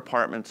demand for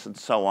apartments and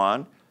so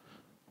on.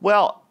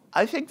 Well,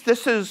 I think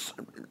this is,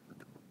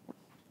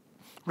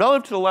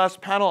 relative to the last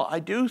panel, I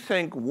do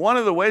think one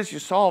of the ways you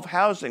solve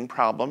housing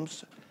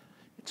problems,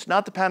 it's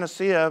not the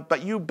panacea,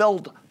 but you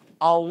build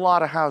a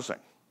lot of housing.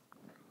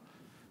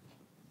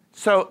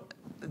 So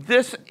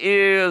this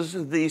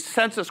is the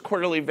census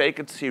quarterly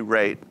vacancy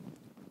rate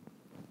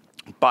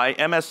by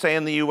MSA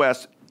in the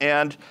US.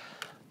 And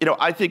you know,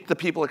 I think the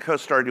people at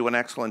CoStar do an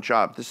excellent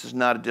job. This is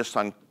not a diss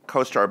on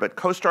CoStar, but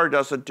CoStar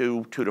doesn't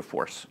do 2 to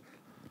 4s.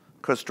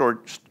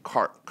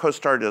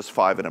 CoStar does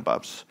 5 and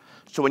above.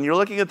 So when you're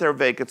looking at their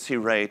vacancy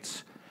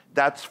rates,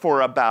 that's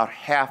for about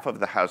half of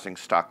the housing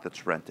stock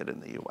that's rented in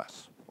the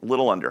US. A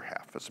little under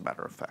half, as a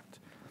matter of fact.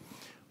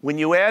 When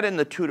you add in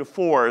the 2 to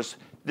 4s,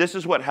 this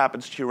is what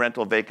happens to your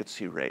rental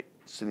vacancy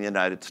rates in the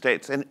United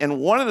States. And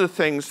one of the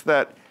things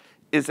that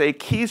is a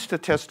key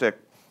statistic,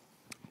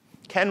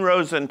 Ken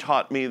Rosen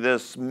taught me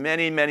this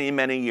many, many,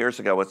 many years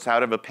ago. It's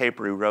out of a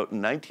paper he wrote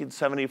in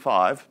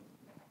 1975.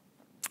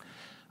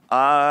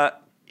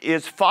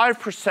 Is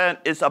 5%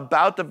 is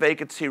about the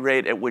vacancy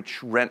rate at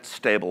which rents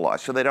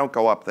stabilize. So they don't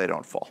go up, they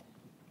don't fall.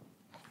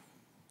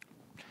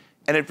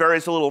 And it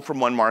varies a little from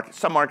one market.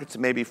 Some markets it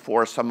may be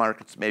 4, some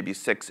markets may be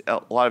 6.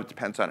 A lot of it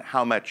depends on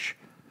how much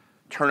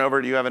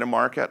turnover do you have in a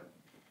market,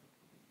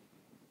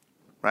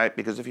 right?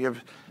 Because if you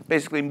have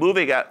basically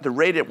moving out, the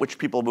rate at which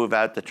people move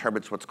out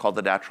determines what's called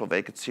the natural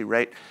vacancy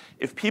rate.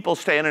 If people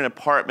stay in an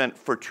apartment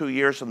for 2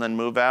 years and then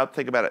move out,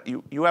 think about it,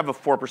 you have a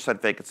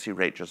 4% vacancy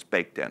rate just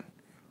baked in.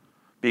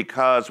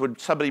 Because when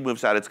somebody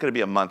moves out, it's going to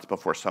be a month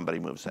before somebody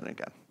moves in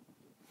again.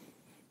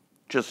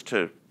 Just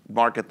to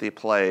market the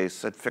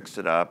place and fix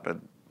it up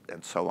and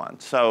so on.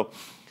 So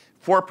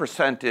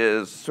 4%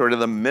 is sort of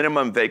the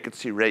minimum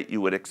vacancy rate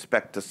you would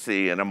expect to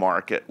see in a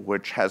market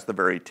which has the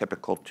very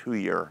typical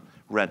 2-year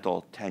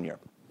rental tenure.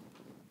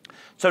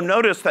 So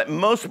notice that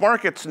most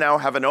markets now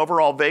have an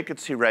overall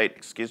vacancy rate,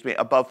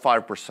 above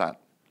 5%.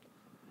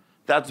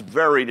 That's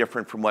very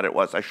different from what it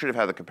was. I should have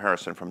had the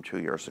comparison from 2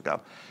 years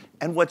ago.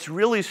 And what's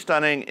really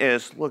stunning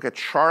is look at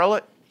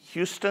Charlotte,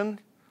 Houston,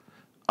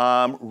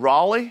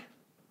 Raleigh.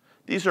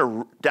 These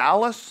are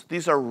Dallas.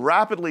 These are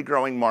rapidly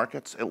growing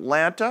markets.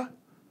 Atlanta.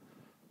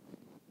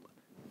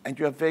 And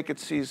you have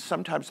vacancies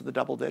sometimes in the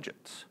double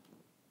digits.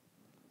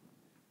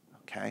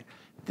 Okay?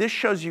 This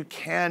shows you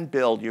can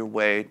build your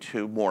way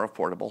to more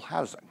affordable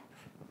housing.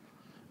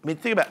 I mean,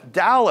 think about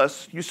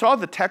Dallas. You saw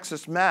the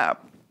Texas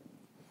map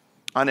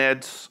on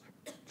Ed's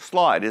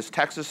slide.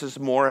 Texas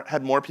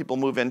had more people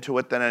move into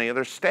it than any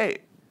other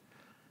state.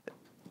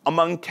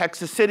 Among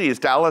Texas cities,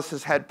 Dallas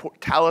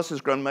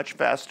has grown much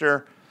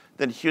faster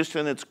than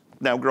Houston. It's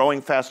now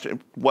growing faster.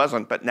 It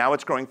wasn't, but now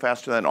it's growing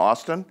faster than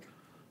Austin.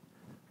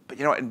 But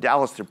you know, in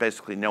Dallas, there are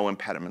basically no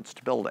impediments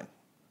to building.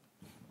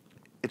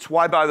 It's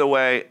why, by the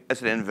way,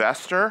 as an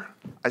investor,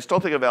 I still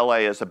think of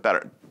LA as a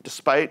better,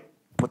 despite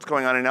what's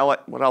going on in LA,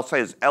 what I'll say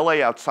is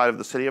LA outside of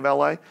the city of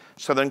LA,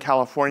 Southern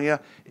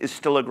California, is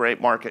still a great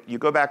market. You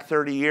go back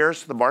 30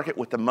 years, the market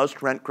with the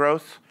most rent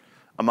growth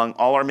among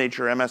all our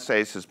major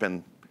MSAs has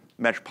been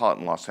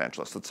metropolitan Los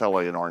Angeles. That's LA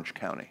and Orange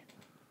County.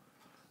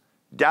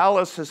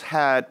 Dallas has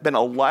been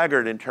a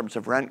laggard in terms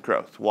of rent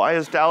growth. Why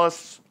is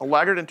Dallas a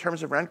laggard in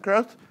terms of rent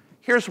growth?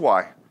 Here's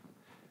why.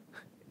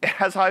 It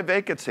has high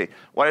vacancy.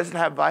 Why does it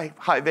have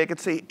high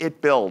vacancy? It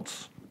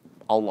builds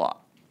a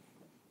lot.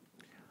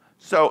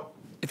 So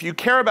if you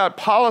care about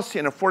policy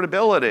and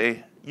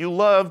affordability, you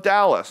love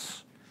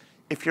Dallas.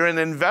 If you're an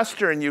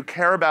investor and you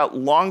care about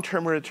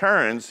long-term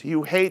returns,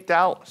 you hate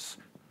Dallas.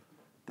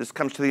 This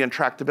comes to the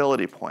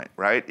intractability point,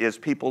 right? Is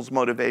people's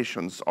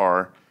motivations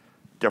are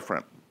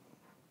different.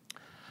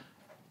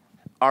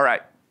 All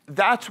right.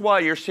 That's why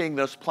you're seeing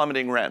those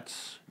plummeting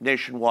rents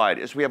nationwide,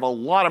 is we have a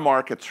lot of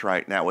markets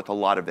right now with a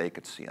lot of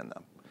vacancy in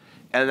them.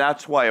 And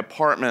that's why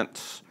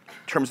apartments,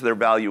 in terms of their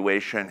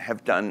valuation,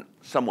 have done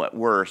somewhat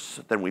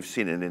worse than we've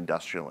seen in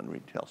industrial and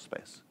retail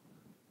space.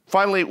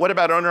 Finally, what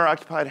about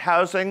owner-occupied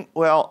housing?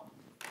 Well,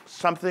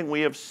 something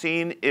we have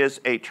seen is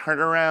a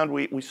turnaround.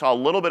 We saw a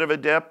little bit of a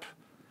dip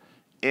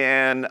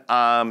in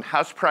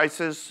house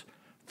prices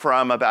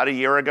from about a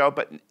year ago,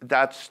 but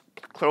that's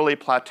clearly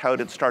plateaued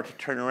and started to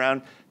turn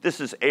around.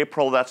 This is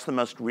April. That's the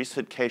most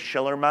recent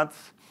Case-Shiller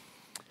month.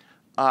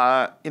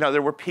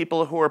 There were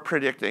people who were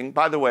predicting.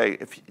 By the way,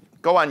 if you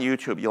go on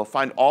YouTube, you'll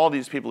find all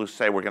these people who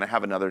say we're going to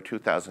have another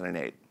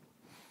 2008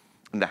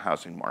 in the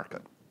housing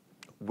market.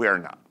 We're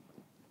not.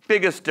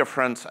 Biggest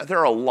difference, there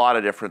are a lot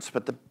of differences,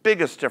 but the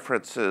biggest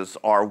differences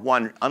are,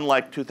 one,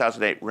 unlike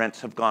 2008,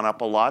 rents have gone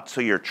up a lot, so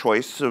your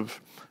choice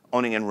of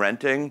owning and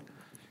renting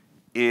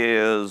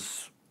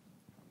is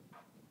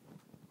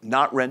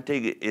not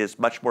renting is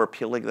much more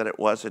appealing than it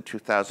was in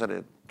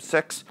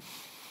 2006.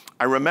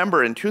 I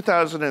remember in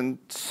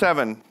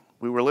 2007,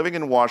 we were living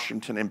in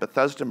Washington, in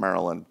Bethesda,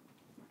 Maryland,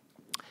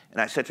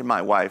 and I said to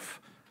my wife,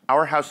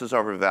 our house is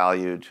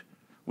overvalued,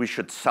 we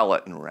should sell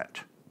it and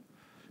rent.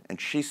 And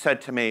she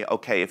said to me,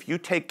 okay, if you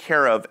take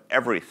care of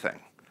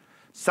everything,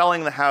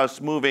 selling the house,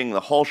 moving,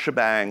 the whole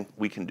shebang,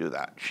 we can do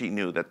that. She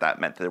knew that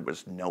that meant there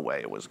was no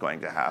way it was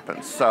going to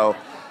happen. So,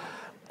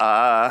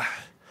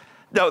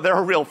 no, there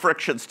are real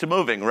frictions to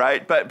moving,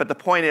 right? But the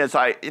point is,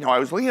 I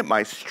was looking at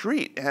my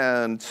street,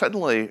 and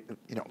suddenly,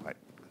 my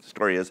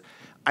story is,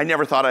 I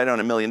never thought I'd own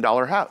 $1 million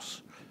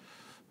house.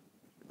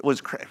 It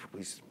was crazy.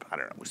 I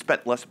don't know. We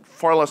spent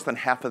far less than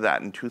half of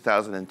that in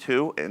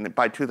 2002, and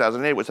by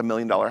 2008, it was $1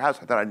 million house.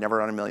 I thought I'd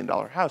never own $1 million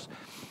house.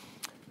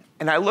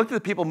 And I looked at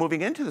the people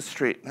moving into the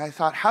street, and I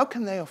thought, how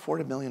can they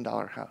afford $1 million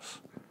house?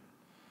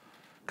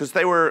 Because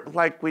they were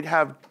like, we'd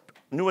have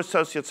new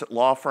associates at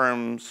law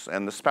firms,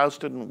 and the spouse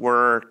didn't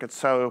work, and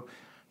so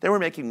they were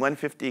making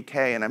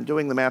 $150K, and I'm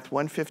doing the math,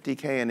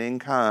 $150K in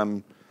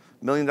income,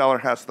 $1 million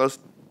house,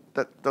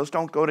 those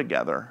don't go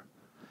together.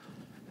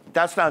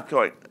 That's not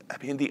going.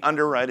 I mean, the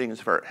underwriting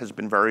has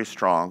been very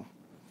strong.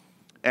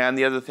 And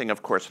the other thing,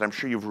 of course, and I'm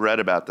sure you've read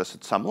about this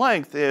at some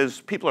length,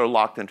 is people are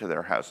locked into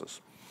their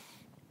houses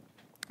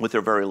with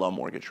their very low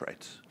mortgage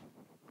rates.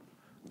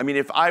 I mean,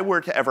 if I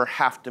were to ever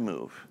have to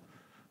move,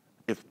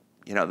 if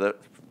the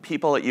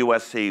people at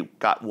USC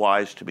got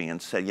wise to me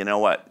and said, you know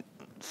what,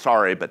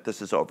 sorry, but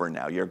this is over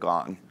now, you're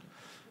gone,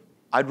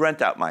 I'd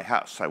rent out my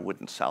house. I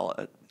wouldn't sell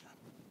it.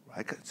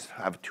 I could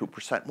have a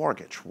 2%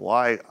 mortgage.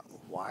 Why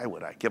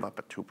would I give up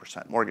a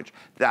 2% mortgage?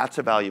 That's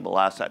a valuable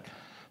asset.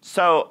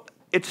 So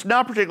it's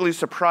not particularly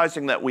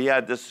surprising that we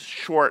had this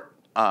short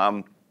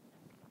run.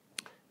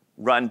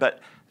 But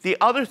the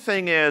other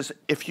thing is,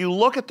 if you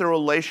look at the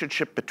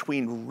relationship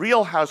between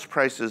real house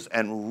prices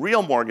and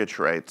real mortgage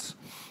rates,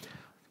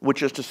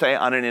 which is to say,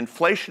 on an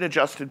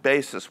inflation-adjusted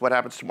basis, what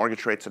happens to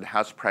mortgage rates and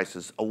house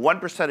prices? A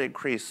 1%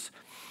 increase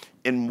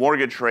in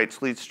mortgage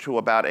rates leads to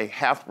about a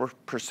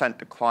 0.5%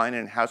 decline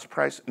in house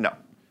price. No,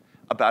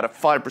 about a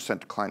 5%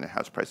 decline in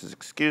house prices,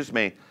 excuse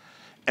me.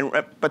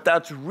 But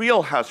that's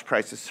real house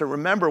prices. So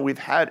remember, we've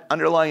had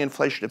underlying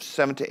inflation of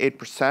 7 to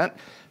 8%.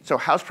 So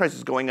house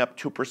prices going up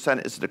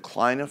 2% is a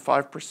decline of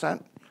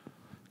 5%.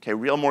 Okay,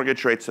 real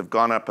mortgage rates have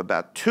gone up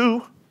about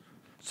 2.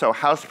 So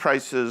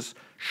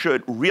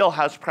real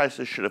house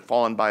prices should have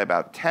fallen by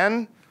about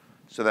 10.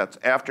 So that's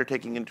after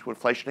taking into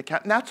inflation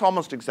account. And that's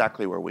almost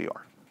exactly where we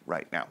are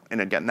right now. And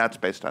again, that's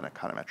based on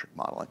econometric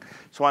modeling.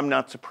 So I'm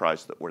not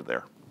surprised that we're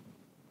there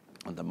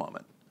at the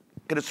moment.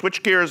 I'm going to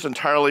switch gears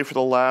entirely for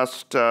the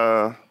last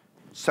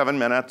 7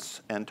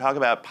 minutes and talk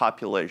about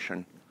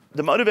population.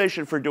 The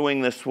motivation for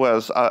doing this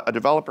was a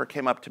developer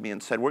came up to me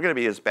and said, we're going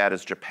to be as bad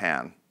as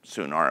Japan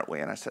soon, aren't we?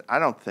 And I said, I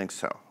don't think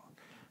so.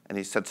 And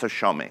he said, so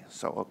show me.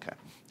 So, okay,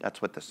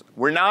 that's what this is.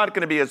 We're not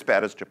going to be as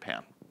bad as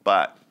Japan,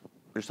 but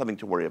there's something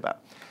to worry about.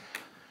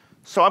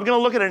 So I'm going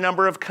to look at a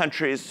number of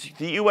countries,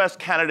 the US,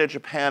 Canada,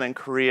 Japan, and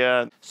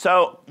Korea.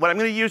 So what I'm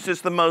going to use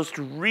is the most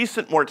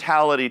recent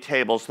mortality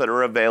tables that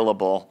are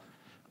available.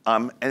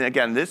 And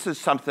again, this is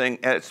something,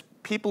 as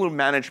people who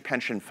manage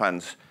pension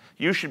funds,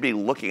 you should be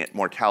looking at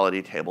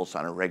mortality tables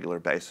on a regular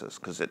basis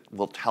because it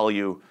will tell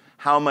you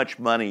how much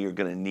money you're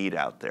going to need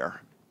out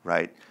there,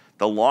 right?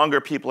 The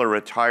longer people are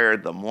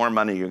retired, the more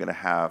money you're going to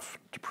have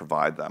to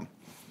provide them.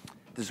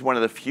 This is one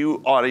of the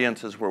few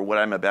audiences where what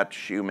I'm about to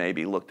show may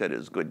be looked at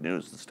as good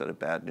news instead of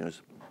bad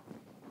news.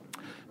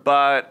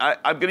 But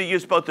I'm going to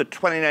use both the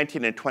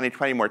 2019 and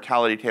 2020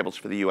 mortality tables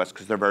for the US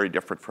because they're very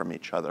different from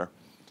each other.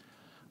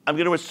 I'm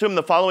going to assume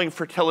the following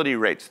fertility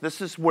rates.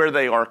 This is where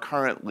they are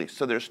currently,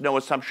 so there's no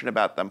assumption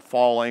about them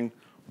falling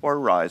or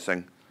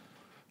rising.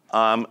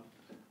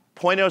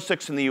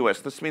 0.06 in the US.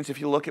 This means if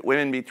you look at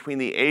women between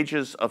the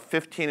ages of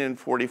 15 and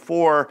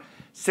 44,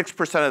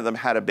 6% of them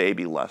had a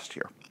baby last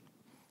year.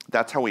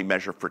 That's how we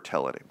measure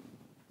fertility.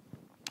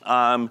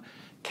 Canada,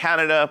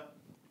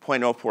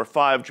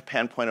 0.045,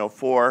 Japan,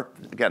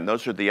 0.04. Again,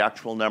 those are the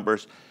actual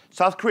numbers.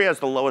 South Korea has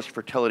the lowest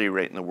fertility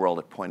rate in the world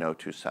at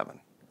 0.027.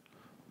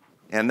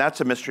 And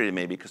that's a mystery to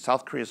me because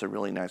South Korea is a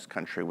really nice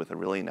country with a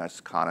really nice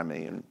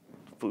economy, and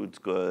food's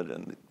good,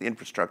 and the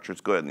infrastructure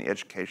is good, and the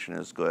education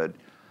is good.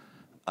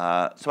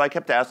 So I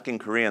kept asking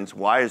Koreans,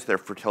 why is their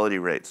fertility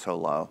rate so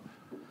low?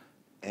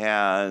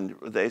 And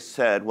they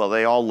said, well,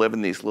 they all live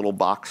in these little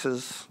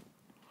boxes.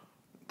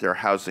 Their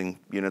housing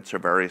units are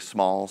very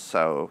small,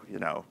 so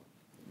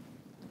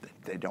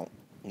they don't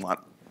want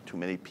too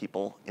many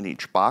people in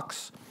each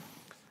box.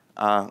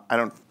 I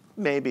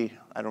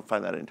don't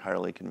find that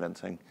entirely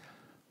convincing,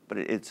 but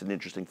it's an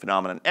interesting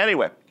phenomenon.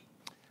 Anyway,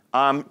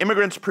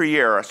 immigrants per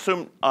year.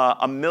 Assume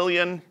 1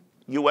 million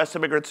US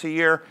immigrants a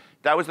year.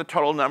 That was the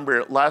total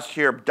number last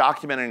year,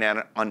 documented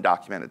and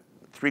undocumented.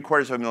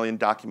 750,000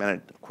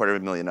 documented,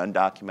 250,000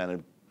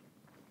 undocumented.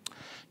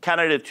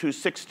 Canada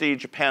 260,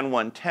 Japan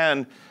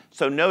 110.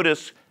 So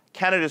notice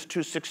Canada's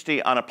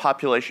 260 on a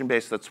population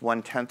base that's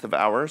 1/10 of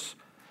ours.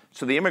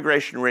 So the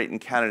immigration rate in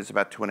Canada is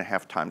about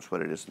 2.5 times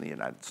what it is in the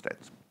United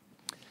States.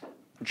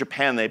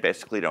 Japan, they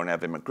basically don't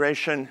have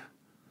immigration.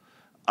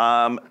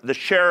 The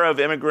share of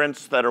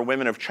immigrants that are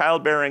women of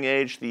childbearing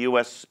age, the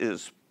US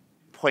is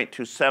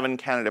 0.27,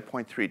 Canada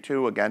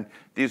 0.32. Again,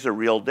 these are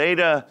real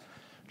data.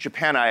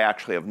 Japan, I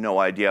actually have no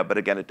idea, but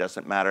again, it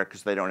doesn't matter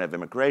because they don't have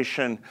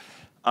immigration.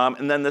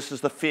 And then this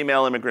is the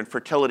female immigrant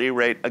fertility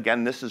rate.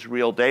 Again, this is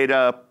real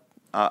data.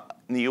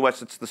 In the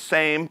US, it's the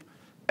same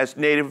as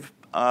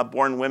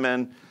native-born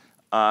women.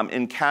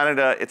 In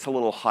Canada, it's a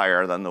little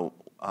higher than the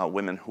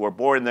women who are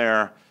born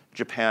there.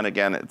 Japan,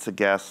 again, it's a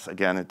guess.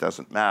 Again, it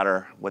doesn't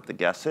matter what the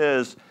guess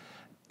is.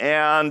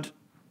 And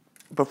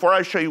before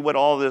I show you what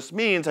all this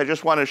means, I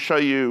just want to show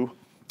you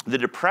the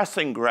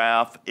depressing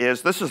graph.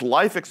 This is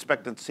life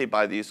expectancy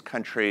by these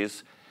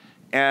countries.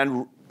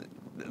 And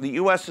the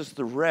US is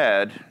the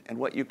red. And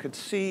what you could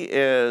see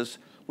is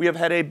we have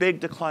had a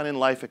big decline in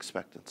life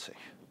expectancy.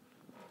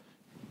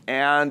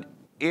 And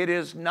it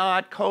is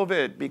not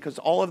COVID, because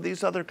all of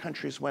these other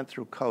countries went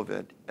through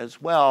COVID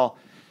as well.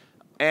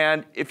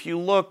 And if you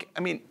look,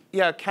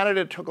 yeah,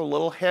 Canada took a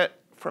little hit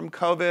from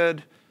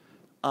COVID.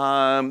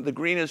 The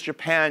green is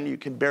Japan. You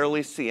can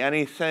barely see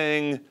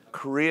anything.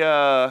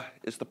 Korea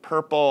is the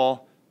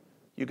purple.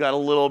 You got a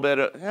little bit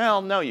of,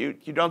 well, no, you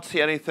don't see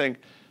anything.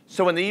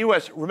 So in the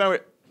US,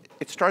 remember,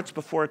 it starts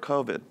before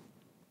COVID.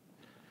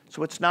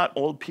 So it's not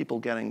old people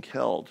getting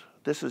killed.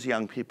 This is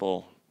young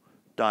people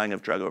dying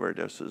of drug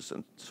overdoses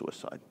and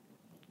suicide.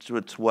 So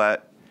it's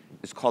what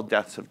is called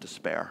deaths of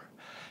despair.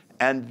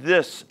 And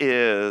this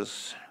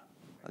is,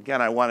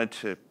 again, I wanted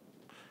to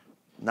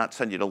not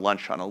send you to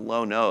lunch on a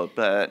low note,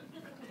 but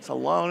it's a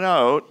low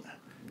note.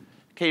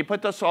 Okay, you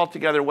put this all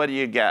together, what do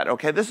you get?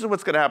 Okay, this is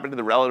what's going to happen to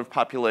the relative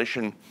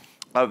population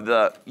of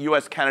the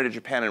US, Canada,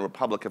 Japan, and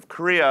Republic of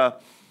Korea.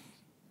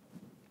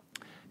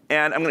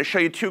 And I'm going to show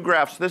you two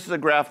graphs. This is a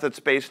graph that's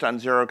based on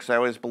zero, because I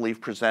always believe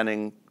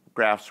presenting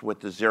graphs with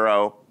the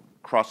zero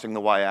crossing the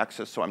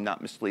y-axis, so I'm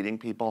not misleading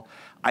people.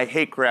 I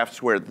hate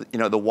graphs where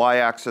the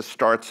y-axis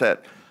starts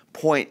at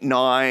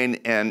 0.9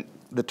 and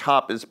the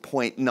top is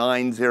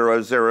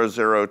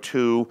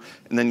 0.90002,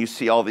 and then you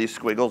see all these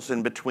squiggles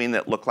in between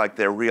that look like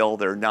they're real,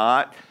 they're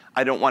not.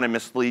 I don't want to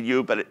mislead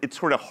you, but it's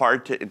sort of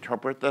hard to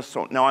interpret this,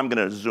 so now I'm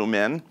going to zoom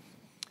in,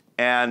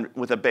 and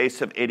with a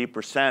base of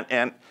 80%,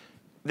 and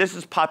this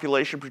is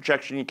population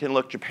projection. You can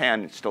look,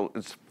 Japan is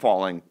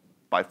falling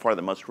by far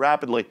the most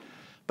rapidly.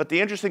 But the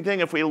interesting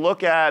thing, if we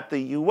look at the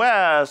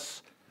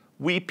US,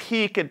 we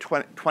peak in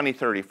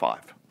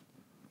 2035.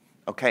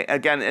 Okay,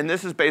 again, and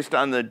this is based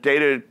on the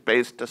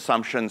data-based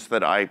assumptions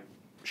that I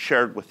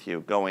shared with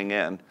you going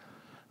in.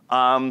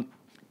 And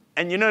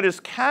you notice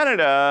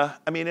Canada,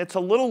 it's a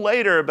little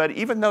later, but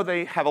even though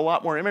they have a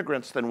lot more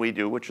immigrants than we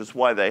do, which is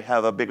why they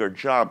have a bigger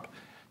jump,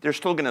 they're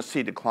still going to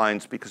see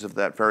declines because of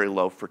that very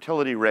low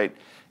fertility rate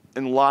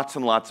and lots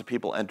of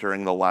people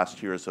entering the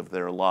last years of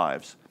their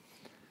lives.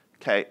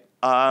 Okay.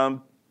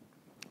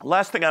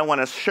 Last thing I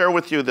want to share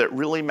with you that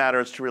really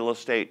matters to real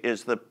estate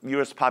is the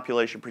US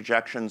population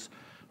projections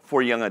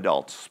for young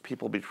adults,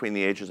 people between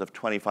the ages of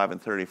 25 and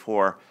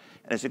 34.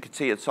 And as you can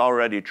see, it's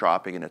already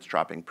dropping, and it's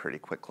dropping pretty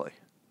quickly.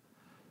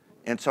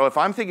 And so if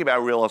I'm thinking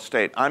about real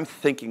estate, I'm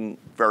thinking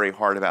very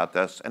hard about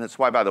this. And it's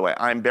why, by the way,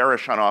 I'm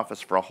bearish on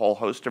office for a whole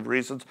host of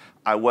reasons.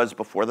 I was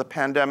before the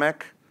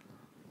pandemic.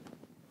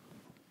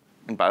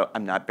 And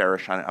I'm not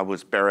bearish on it. I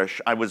was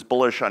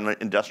bullish on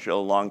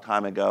industrial a long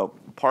time ago.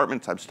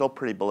 Apartments, I'm still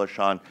pretty bullish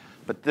on,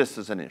 but this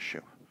is an issue.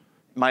 It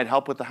might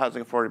help with the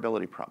housing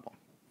affordability problem,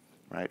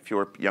 right?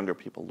 Fewer younger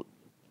people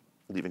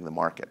leaving the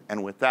market.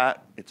 And with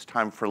that, it's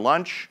time for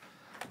lunch.